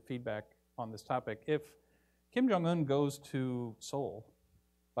and get your feedback on this topic. If Kim Jong-un goes to Seoul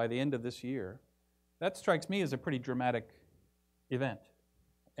by the end of this year, that strikes me as a pretty dramatic event.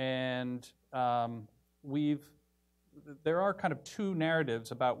 And there are kind of two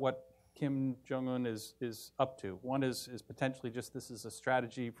narratives about what Kim Jong-un is up to. One is potentially just this is a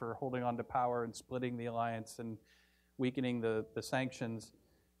strategy for holding on to power and splitting the alliance and weakening the sanctions.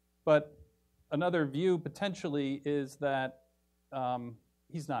 But another view potentially is that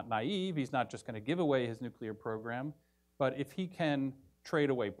he's not naive. He's not just going to give away his nuclear program. But if he can trade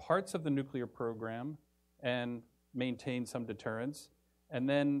away parts of the nuclear program and maintain some deterrence, and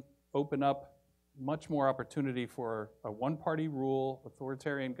then open up much more opportunity for a one-party rule,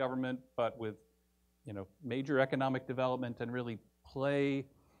 authoritarian government, but with major economic development, and really play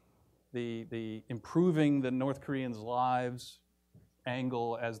the improving the North Koreans' lives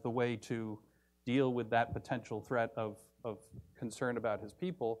angle as the way to deal with that potential threat of concern about his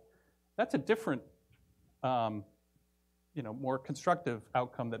people, that's a different, more constructive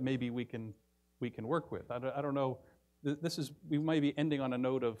outcome that maybe we can work with. I don't know. We might be ending on a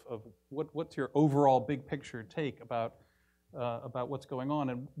note of what's your overall big picture take about what's going on,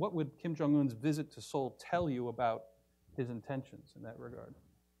 and what would Kim Jong-un's visit to Seoul tell you about his intentions in that regard?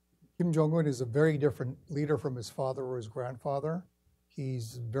 Kim Jong-un is a very different leader from his father or his grandfather.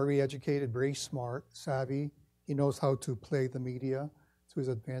 He's very educated, very smart, savvy. He knows how to play the media to his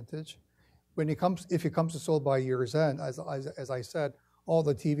advantage. If he comes to Seoul by year's end, as I said, all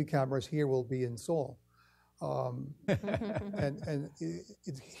the TV cameras here will be in Seoul. And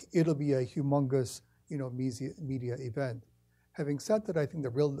it'll be a humongous, media event. Having said that, I think the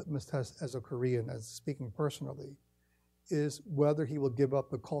real litmus test as a Korean, as speaking personally, is whether he will give up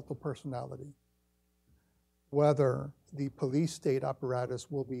the cult of personality, whether the police state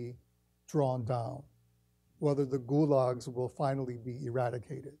apparatus will be drawn down, whether the gulags will finally be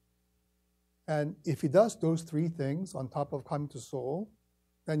eradicated. And if he does those three things on top of coming to Seoul,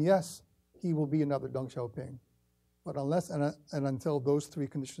 then yes, he will be another Deng Xiaoping. But unless and until those three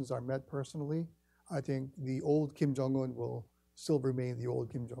conditions are met personally, I think the old Kim Jong-un will still remain the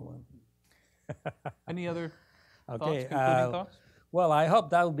old Kim Jong-un. Any other Okay, concluding thoughts? Well, I hope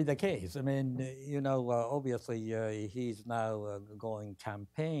that will be the case. I mean, obviously he's now going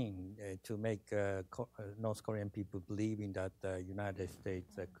campaign to make North Korean people believing that the United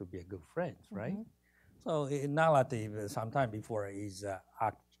States could be a good friend, right? So in narrative, sometime before he's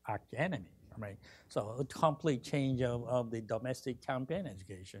arch enemy, right? So a complete change of the domestic campaign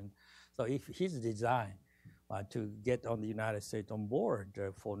education. So if his design to get on the United States on board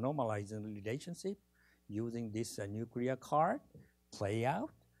for normalizing the relationship, using this nuclear card, play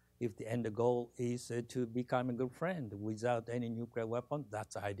out. If the end goal is to become a good friend without any nuclear weapon,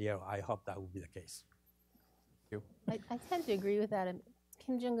 that's ideal. I hope that will be the case. Thank you. I tend to agree with that.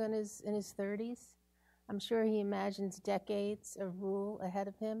 Kim Jong-un is in his 30s. I'm sure he imagines decades of rule ahead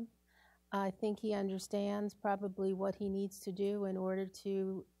of him. I think he understands probably what he needs to do in order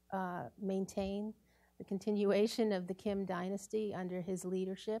to maintain the continuation of the Kim dynasty under his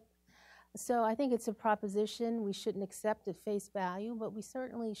leadership. So I think it's a proposition we shouldn't accept at face value, but we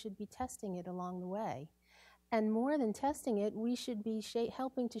certainly should be testing it along the way. And more than testing it, we should be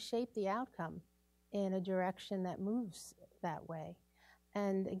helping to shape the outcome in a direction that moves that way.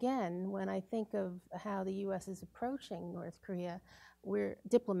 And again, when I think of how the U.S. is approaching North Korea, we're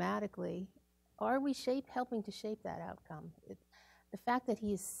diplomatically, are we helping to shape that outcome? The fact that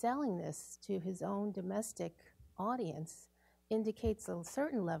he is selling this to his own domestic audience indicates a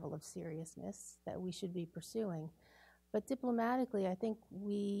certain level of seriousness that we should be pursuing. But diplomatically, I think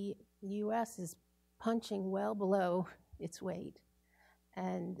the U.S. is punching well below its weight.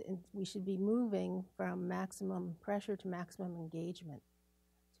 And we should be moving from maximum pressure to maximum engagement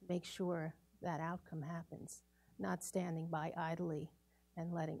to make sure that outcome happens, not standing by idly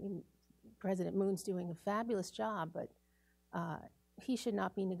and letting President Moon's doing a fabulous job, but he should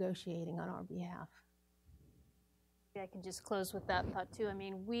not be negotiating on our behalf. I can just close with that thought too. I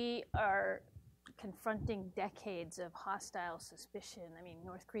mean, we are confronting decades of hostile suspicion. I mean,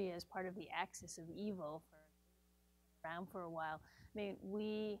 North Korea is part of the axis of evil around for a while. I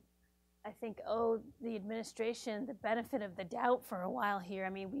mean, I think, owe the administration the benefit of the doubt for a while here. I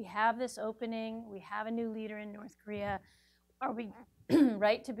mean, we have this opening. We have a new leader in North Korea. Are we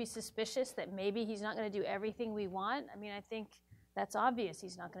right to be suspicious that maybe he's not going to do everything we want? I mean, I think that's obvious.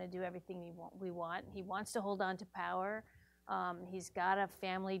 He's not going to do everything we want. He wants to hold on to power. He's got a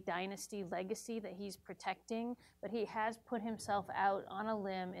family dynasty legacy that he's protecting, but he has put himself out on a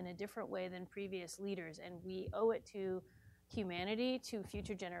limb in a different way than previous leaders, and we owe it to humanity, to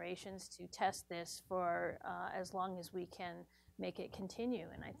future generations, to test this for as long as we can make it continue.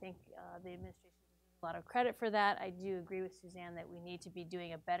 And I think the administration deserves a lot of credit for that. I do agree with Suzanne that we need to be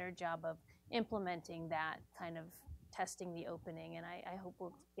doing a better job of implementing that kind of testing the opening, and I hope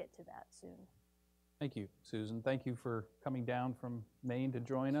we'll get to that soon. Thank you, Susan. Thank you for coming down from Maine to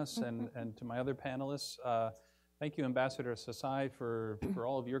join us, and to my other panelists. Thank you, Ambassador Sasai, for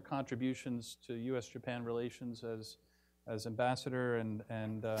all of your contributions to U.S.-Japan relations as ambassador,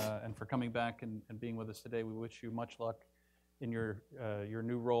 and for coming back and being with us today. We wish you much luck in your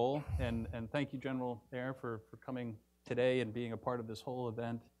new role, and thank you, General Air, for coming today and being a part of this whole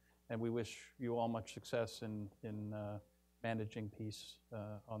event. And we wish you all much success in managing peace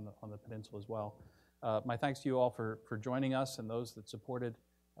on the peninsula as well. My thanks to you all for joining us and those that supported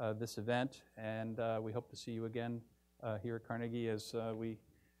this event. And we hope to see you again here at Carnegie as we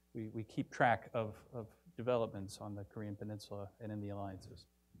keep track of developments on the Korean Peninsula and in the alliances.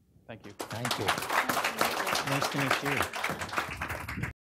 Thank you. Thank you. Nice to meet you.